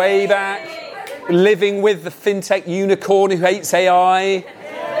 way back, living with the fintech unicorn who hates AI.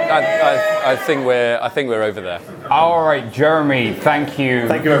 I think we're over there. All right, Jeremy, thank you.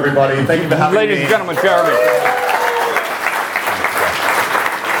 Thank you, everybody. Thank you for having me. Ladies and gentlemen, Jeremy.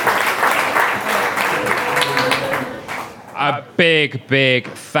 a big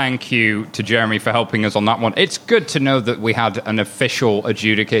thank you to Jeremy for helping us on that one. It's good to know that we had an official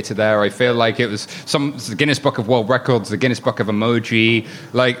adjudicator there. I feel like it was the Guinness Book of World Records, the Guinness Book of Emoji.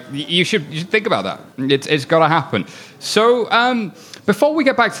 Like, you should think about that. It's got to happen. So, before we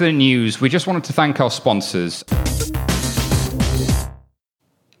get back to the news, we just wanted to thank our sponsors.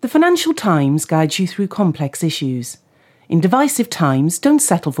 The Financial Times guides you through complex issues. In divisive times, don't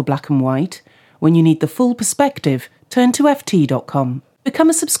settle for black and white. When you need the full perspective, turn to ft.com. Become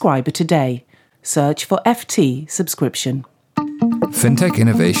a subscriber today. Search for FT subscription. Fintech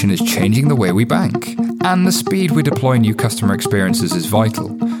innovation is changing the way we bank, and the speed we deploy new customer experiences is vital.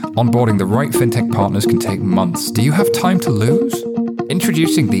 Onboarding the right fintech partners can take months. Do you have time to lose?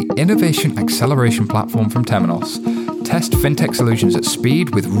 Introducing the Innovation Acceleration Platform from Temenos. Test fintech solutions at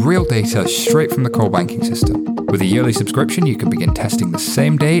speed with real data straight from the core banking system. With a yearly subscription, you can begin testing the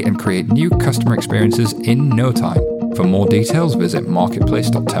same day and create new customer experiences in no time. For more details, visit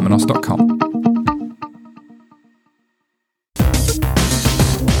marketplace.temenos.com.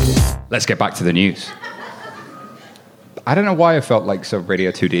 Let's get back to the news. I don't know why I felt like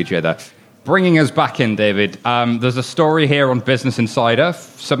Radio 2 DJ there. Bringing us back in, David, there's a story here on Business Insider,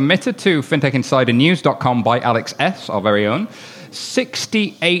 submitted to fintechinsidernews.com by Alex S., our very own.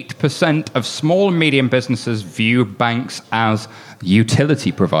 68% of small and medium businesses view banks as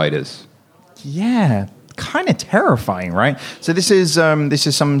utility providers. Yeah, kind of terrifying, right? So this is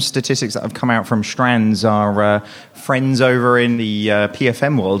some statistics that have come out from Strands, our friends over in the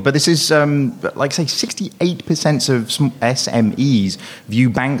PFM world. But this is, 68% of SMEs view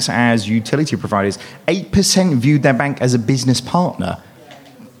banks as utility providers. 8% viewed their bank as a business partner.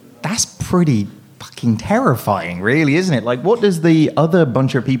 That's pretty fucking terrifying, really, isn't it? Like, what does the other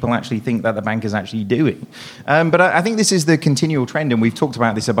bunch of people actually think that the bank is actually doing? But I think this is the continual trend, and we've talked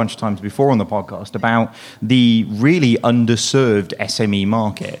about this a bunch of times before on the podcast, about the really underserved SME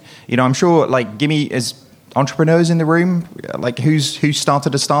market. You know, I'm sure, like, Gimme is entrepreneurs in the room. Like, who's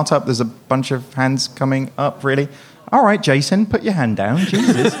started a startup? There's a bunch of hands coming up, really. All right, Jason, put your hand down.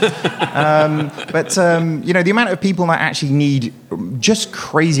 Jesus. The amount of people that actually need just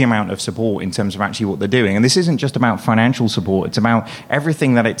crazy amount of support in terms of actually what they're doing. And this isn't just about financial support. It's about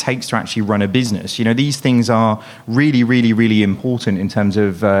everything that it takes to actually run a business. You know, these things are really, really, really important in terms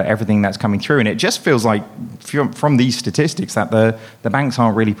of everything that's coming through. And it just feels like from these statistics that the banks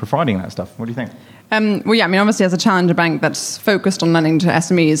aren't really providing that stuff. What do you think? Obviously, as a challenger bank that's focused on lending to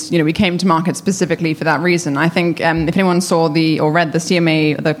SMEs, we came to market specifically for that reason. I think if anyone saw or read the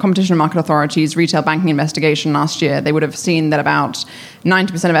CMA, the Competition and Market Authority's retail banking investigation last year, they would have seen that about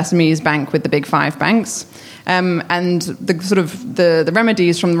 90% of SMEs bank with the big five banks. And the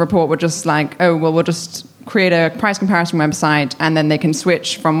remedies from the report were just like, we'll just create a price comparison website, and then they can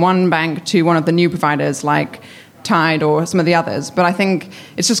switch from one bank to one of the new providers like Tide or some of the others. But I think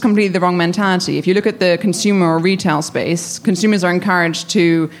it's just completely the wrong mentality. If you look at the consumer or retail space, consumers are encouraged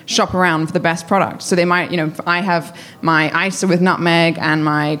to shop around for the best product. So they might, I have my ISA with Nutmeg and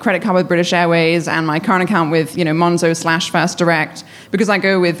my credit card with British Airways and my current account with, Monzo/First Direct, because I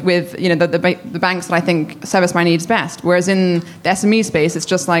go with the banks that I think service my needs best. Whereas in the SME space, it's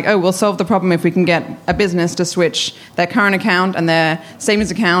just like, we'll solve the problem if we can get a business to switch their current account and their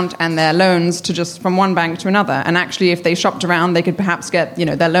savings account and their loans to just from one bank to another. And actually, if they shopped around, they could perhaps get,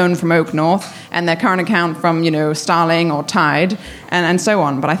 their loan from Oak North and their current account from, Starling or Tide and so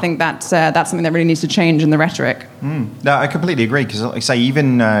on. But I think that's something that really needs to change in the rhetoric. No, I completely agree, because, like I say,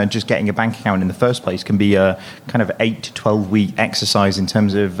 even just getting a bank account in the first place can be a kind of 8 to 12-week exercise in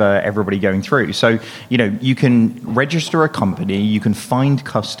terms of everybody going through. So, you can register a company, you can find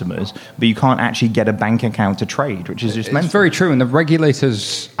customers, but you can't actually get a bank account to trade, which is just mental. It's very true, and the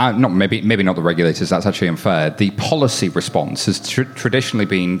regulators, maybe not the regulators, that's actually unfair. The policy response has traditionally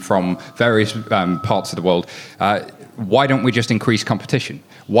been from various parts of the world. Why don't we just increase competition?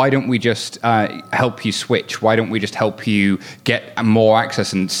 Why don't we just help you switch? Why don't we just help you get more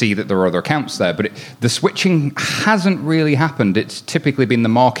access and see that there are other accounts there? But the switching hasn't really happened. It's typically been the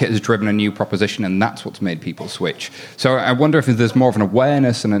market has driven a new proposition, and that's what's made people switch. So I wonder if there's more of an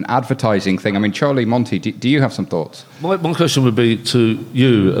awareness and an advertising thing. I mean, Charlie, Monty, do you have some thoughts? My question would be to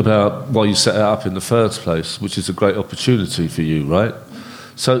you about why you set it up in the first place, which is a great opportunity for you, right?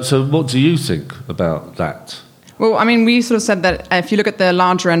 So what do you think about that? Well, I mean, we sort of said that if you look at the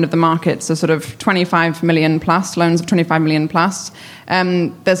larger end of the market, so sort of 25 million plus, loans of 25 million plus,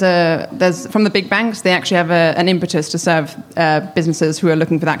 there's from the big banks, they actually have an impetus to serve businesses who are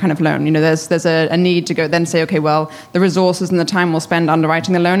looking for that kind of loan. There's a need to go then say, okay, well, the resources and the time we'll spend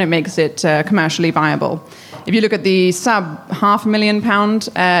underwriting the loan, it makes it commercially viable. If you look at the sub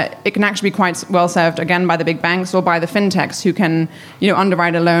 £500,000, it can actually be quite well served, again, by the big banks or by the fintechs who can,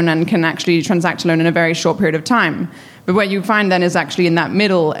 underwrite a loan and can actually transact a loan in a very short period of time. But what you find then is actually in that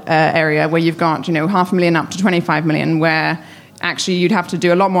middle area where you've got, £500,000 up to 25 million, where actually you'd have to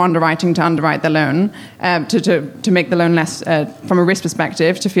do a lot more underwriting to underwrite the loan, to make the loan less, from a risk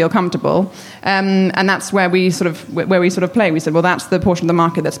perspective, to feel comfortable. And that's where we sort of play. We said, well, that's the portion of the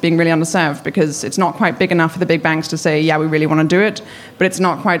market that's being really underserved, because it's not quite big enough for the big banks to say, yeah, we really want to do it, but it's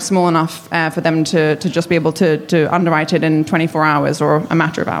not quite small enough for them to just be able to underwrite it in 24 hours or a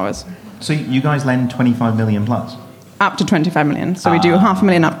matter of hours. So you guys lend 25 million plus? Up to 25 million. So we do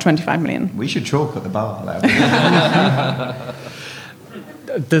 £500,000 up to 25 million. We should chalk at the bar. I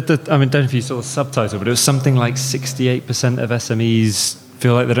don't know if you saw the subtitle, but it was something like 68% of SMEs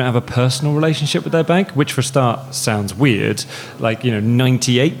feel like they don't have a personal relationship with their bank, which for a start sounds weird.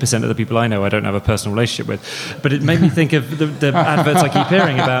 98% of the people I know I don't have a personal relationship with. But it made me think of the adverts I keep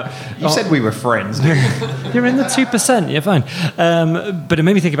hearing about. You said we were friends. You're in the 2%, you're fine. But it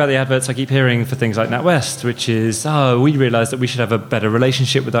made me think about the adverts I keep hearing for things like NatWest, which is, we realised that we should have a better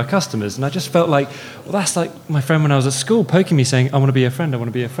relationship with our customers. And I just felt like, well, that's like my friend when I was at school poking me saying, I want to be a friend, I want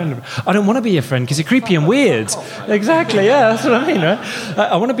to be a friend. I don't want to be a friend because you're creepy and weird. Exactly, yeah, that's what I mean, right?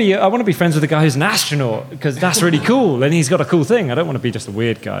 I want to be friends with a guy who's an astronaut because that's really cool and he's got a cool thing. I don't want to be just a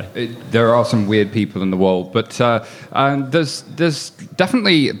weird guy. There are some weird people in the world, but there's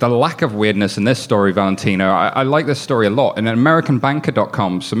definitely the lack of weirdness in this story, Valentino. I like this story a lot. And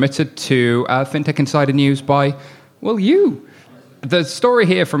AmericanBanker.com submitted to FinTech Insider News by, you. The story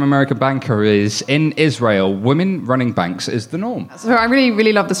here from American Banker is, in Israel, women running banks is the norm. So I really,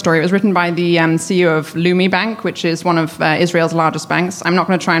 really love the story. It was written by the CEO of Leumi Bank, which is one of Israel's largest banks. I'm not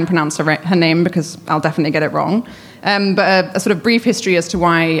going to try and pronounce her name because I'll definitely get it wrong. But a sort of brief history as to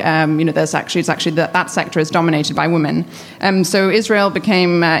why it's actually that sector is dominated by women. So Israel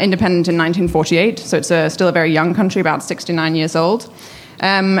became independent in 1948. So it's still a very young country, about 69 years old.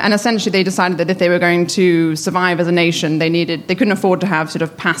 And essentially, they decided that if they were going to survive as a nation, they couldn't afford to have sort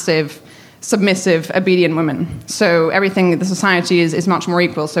of passive, submissive, obedient women. So everything, the society is much more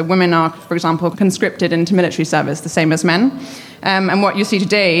equal. So women are, for example, conscripted into military service, the same as men. And what you see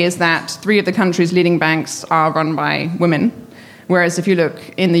today is that 3 of the country's leading banks are run by women. Whereas if you look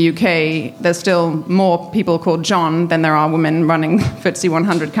in the UK, there's still more people called John than there are women running FTSE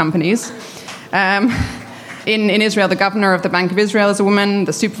 100 companies. In Israel, the governor of the Bank of Israel is a woman,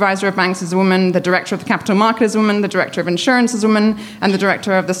 the supervisor of banks is a woman, the director of the capital market is a woman, the director of insurance is a woman, and the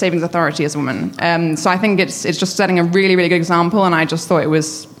director of the savings authority is a woman. So I think it's just setting a really, really good example, and I just thought it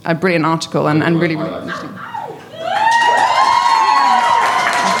was a brilliant article and really, really interesting.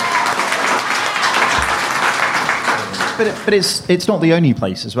 But it's not the only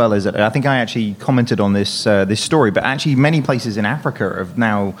place as well, is it? I think I actually commented on this story, but actually many places in Africa have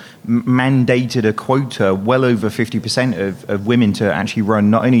now mandated a quota well over 50% of women to actually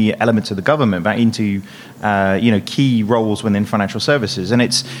run not only elements of the government but into key roles within financial services. And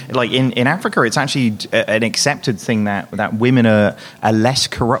it's like in Africa, it's actually an accepted thing that women are less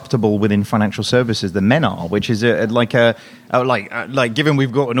corruptible within financial services than men are, which is given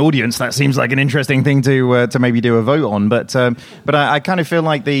we've got an audience, that seems like an interesting thing to maybe do a vote on. But I kind of feel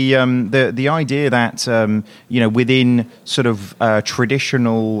like the idea that within sort of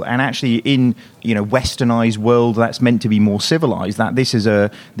traditional and actually in westernized world that's meant to be more civilized, that this is a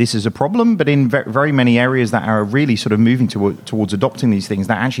problem. But in very many areas that are really sort of moving towards adopting these things,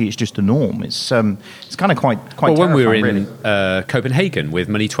 that actually it's just a norm. It's kind of quite well, when we were in really. Copenhagen with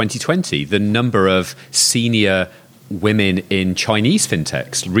Money 2020, the number of senior women in Chinese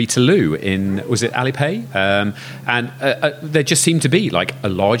fintechs, Rita Liu was it Alipay? And there just seemed to be like a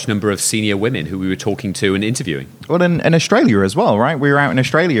large number of senior women who we were talking to and interviewing. Well, in Australia as well, right? We were out in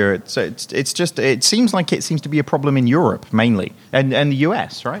Australia. It seems like it seems to be a problem in Europe mainly, and the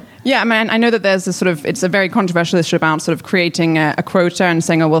US, right? Yeah, I mean, I know that there's it's a very controversial issue about sort of creating a quota and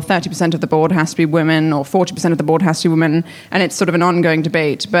saying, 30% of the board has to be women or 40% of the board has to be women, and it's sort of an ongoing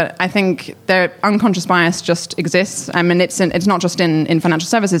debate. But I think their unconscious bias just exists. I mean, it's not just in financial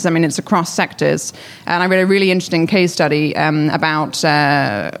services. I mean, it's across sectors. And I read a really interesting case study about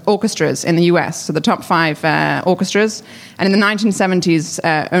orchestras in the US, so the top 5 orchestras. And in the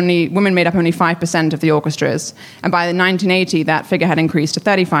 1970s, women made up only 5% of the orchestras. And by 1980, that figure had increased to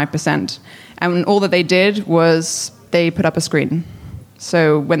 35%. And all that they did was they put up a screen.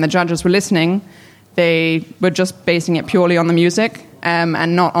 So when the judges were listening, they were just basing it purely on the music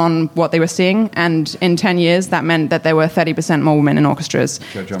and not on what they were seeing. And in 10 years, that meant that there were 30% more women in orchestras.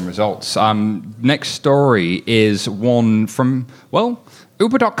 Judge on results. Next story is one from,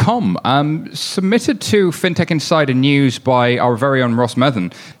 Uber.com, submitted to FinTech Insider News by our very own Ross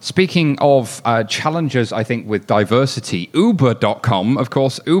Methan. Speaking of challenges, I think, with diversity, Uber.com, of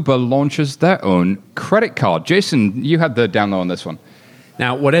course, Uber launches their own credit card. Jason, you had the down low on this one.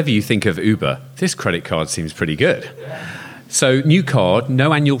 Now, whatever you think of Uber, this credit card seems pretty good. So, new card,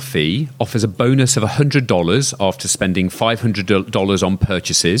 no annual fee, offers a bonus of $100 after spending $500 on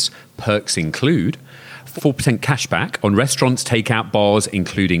purchases. Perks include 4% cashback on restaurants, takeout, bars,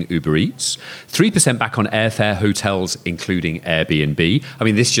 including Uber Eats. 3% back on airfare, hotels, including Airbnb. I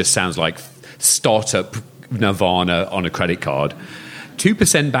mean, this just sounds like startup nirvana on a credit card.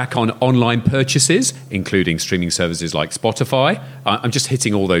 2% back on online purchases, including streaming services like Spotify. I'm just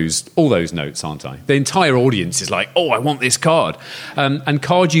hitting all those notes, aren't I? The entire audience is like, oh, I want this card. And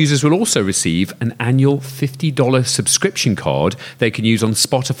card users will also receive an annual $50 subscription card they can use on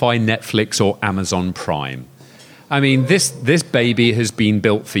Spotify, Netflix, or Amazon Prime. I mean, this baby has been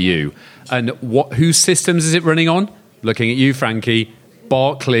built for you. And whose systems is it running on? Looking at you, Frankie.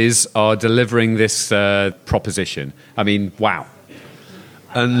 Barclays are delivering this proposition. I mean, wow.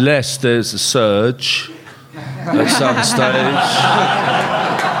 Unless there's a surge at some stage,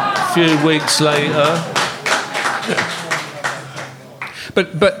 a few weeks later.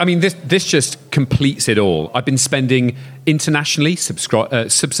 But I mean, this just completes it all. I've been spending internationally,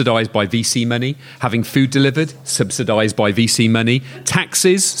 subsidised by VC money, having food delivered, subsidised by VC money,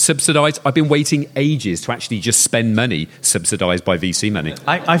 taxes, subsidised. I've been waiting ages to actually just spend money, subsidised by VC money.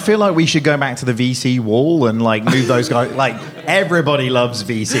 I feel like we should go back to the VC wall and like move those guys. Like everybody loves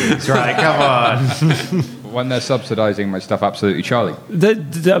VCs, right? Come on. When they're subsidizing my stuff, absolutely, Charlie.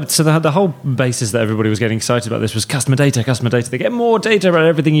 So the whole basis that everybody was getting excited about this was customer data. They get more data about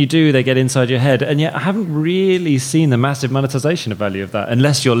everything you do. They get inside your head. And yet I haven't really seen the massive monetization of value of that,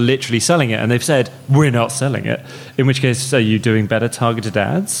 unless you're literally selling it. And they've said, we're not selling it. In which case, are you doing better targeted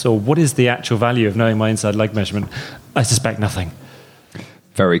ads? Or what is the actual value of knowing my inside leg measurement? I suspect nothing.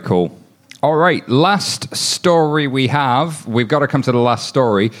 Very cool. All right, last story we've got to come to the last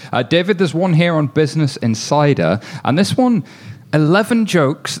story. David, there's one here on Business Insider, and this one, 11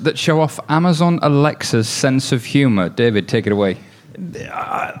 jokes that show off Amazon Alexa's sense of humor. David, take it away.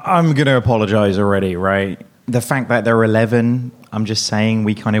 I'm going to apologize already, right? The fact that there are 11, I'm just saying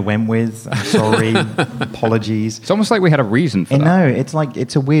we kind of went with. I'm sorry. Apologies. It's almost like we had a reason for that. No, it's like,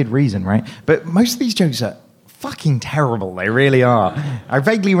 it's a weird reason, right? But most of these jokes are fucking terrible. They really are. I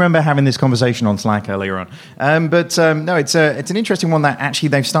vaguely remember having this conversation on Slack earlier on. No, it's an interesting one that actually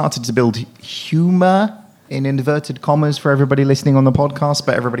they've started to build humor in inverted commas for everybody listening on the podcast,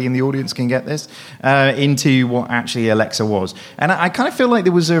 but everybody in the audience can get this, into what actually Alexa was. And I kind of feel like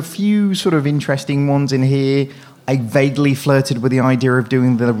there was a few sort of interesting ones in here. I vaguely flirted with the idea of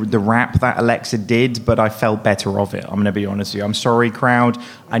doing the rap that Alexa did, but I felt better of it. I'm going to be honest with you. I'm sorry, crowd.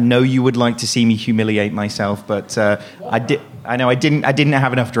 I know you would like to see me humiliate myself, but I didn't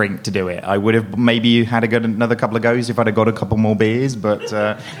have enough drink to do it. I would have maybe had another couple of goes if I'd have got a couple more beers, but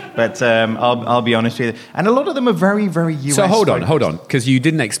I'll be honest with you. And a lot of them are very, very US. So hold on, because you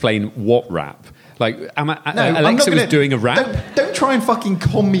didn't explain what rap. Like, Alexa was doing a rap? Don't try and fucking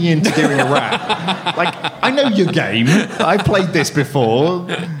con me into doing a rap. Like, I know your game. I've played this before.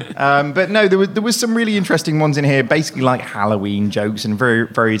 But no, there was some really interesting ones in here, basically like Halloween jokes and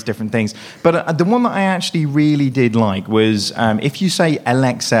various different things. But the one that I actually really did like was, if you say,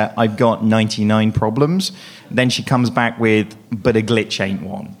 Alexa, I've got 99 problems, then she comes back with, but a glitch ain't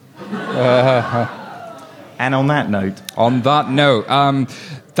one. And on that note...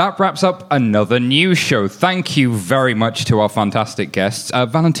 that wraps up another news show. Thank you very much to our fantastic guests.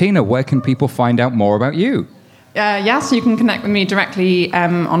 Valentina, where can people find out more about you? So you can connect with me directly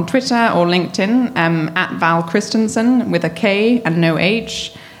on Twitter or LinkedIn at Val Christensen with a K and no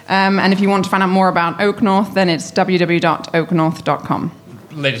H. And if you want to find out more about Oaknorth, then it's www.oaknorth.com.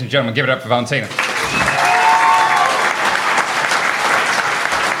 Ladies and gentlemen, give it up for Valentina.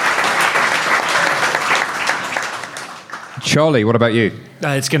 Charlie, what about you?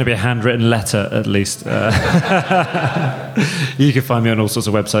 It's going to be a handwritten letter, at least. You can find me on all sorts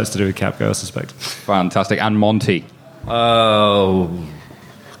of websites to do with Capco, I suspect. Fantastic. And Monty?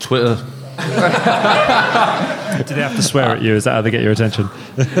 Twitter. Do they have to swear at you? Is that how they get your attention?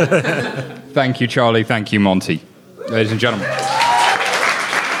 Thank you, Charlie. Thank you, Monty. Ladies and gentlemen.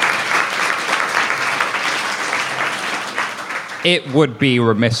 It would be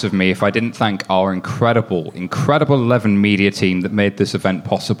remiss of me if I didn't thank our incredible 11 media team that made this event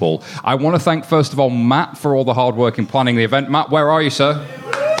possible. I want to thank, first of all, Matt for all the hard work in planning the event. Matt, where are you, sir?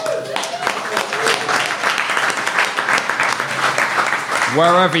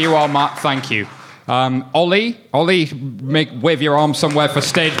 Wherever you are, Matt, thank you. Ollie, wave your arm somewhere for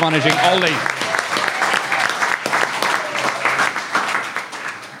stage managing. Ollie.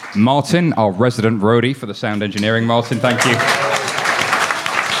 Martin, our resident roadie for the sound engineering. Martin, thank you.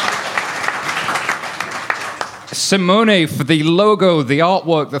 Simone for the logo, the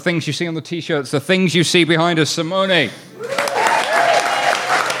artwork, the things you see on the t-shirts, the things you see behind us. Simone.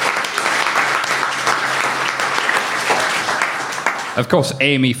 Of course,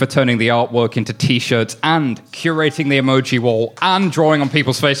 Amy for turning the artwork into t-shirts and curating the emoji wall and drawing on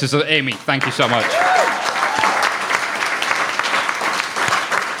people's faces. Amy, thank you so much.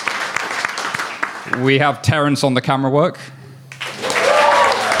 We have Terence on the camera work.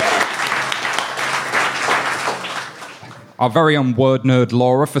 Our very own word nerd,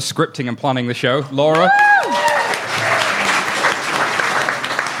 Laura, for scripting and planning the show. Laura.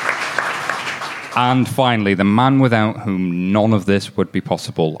 And finally, the man without whom none of this would be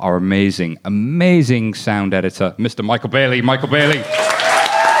possible, our amazing, amazing sound editor, Mr. Michael Bailey. Michael Bailey.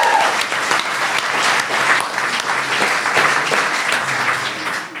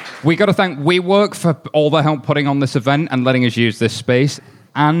 We got to thank WeWork for all the help putting on this event and letting us use this space.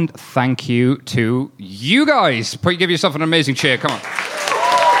 And thank you to you guys. Give yourself an amazing cheer. Come on.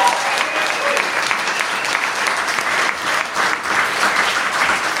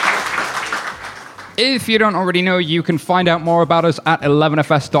 If you don't already know, you can find out more about us at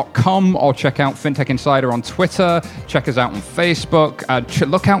 11fs.com or check out FinTech Insider on Twitter. Check us out on Facebook.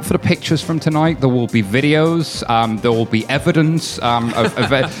 Look out for the pictures from tonight. There will be videos. There will be evidence of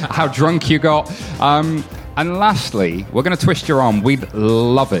how drunk you got. And lastly, we're going to twist your arm. We'd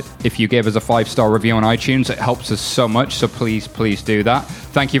love it if you gave us a 5-star review on iTunes. It helps us so much, so please, please do that.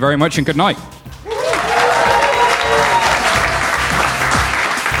 Thank you very much and good night.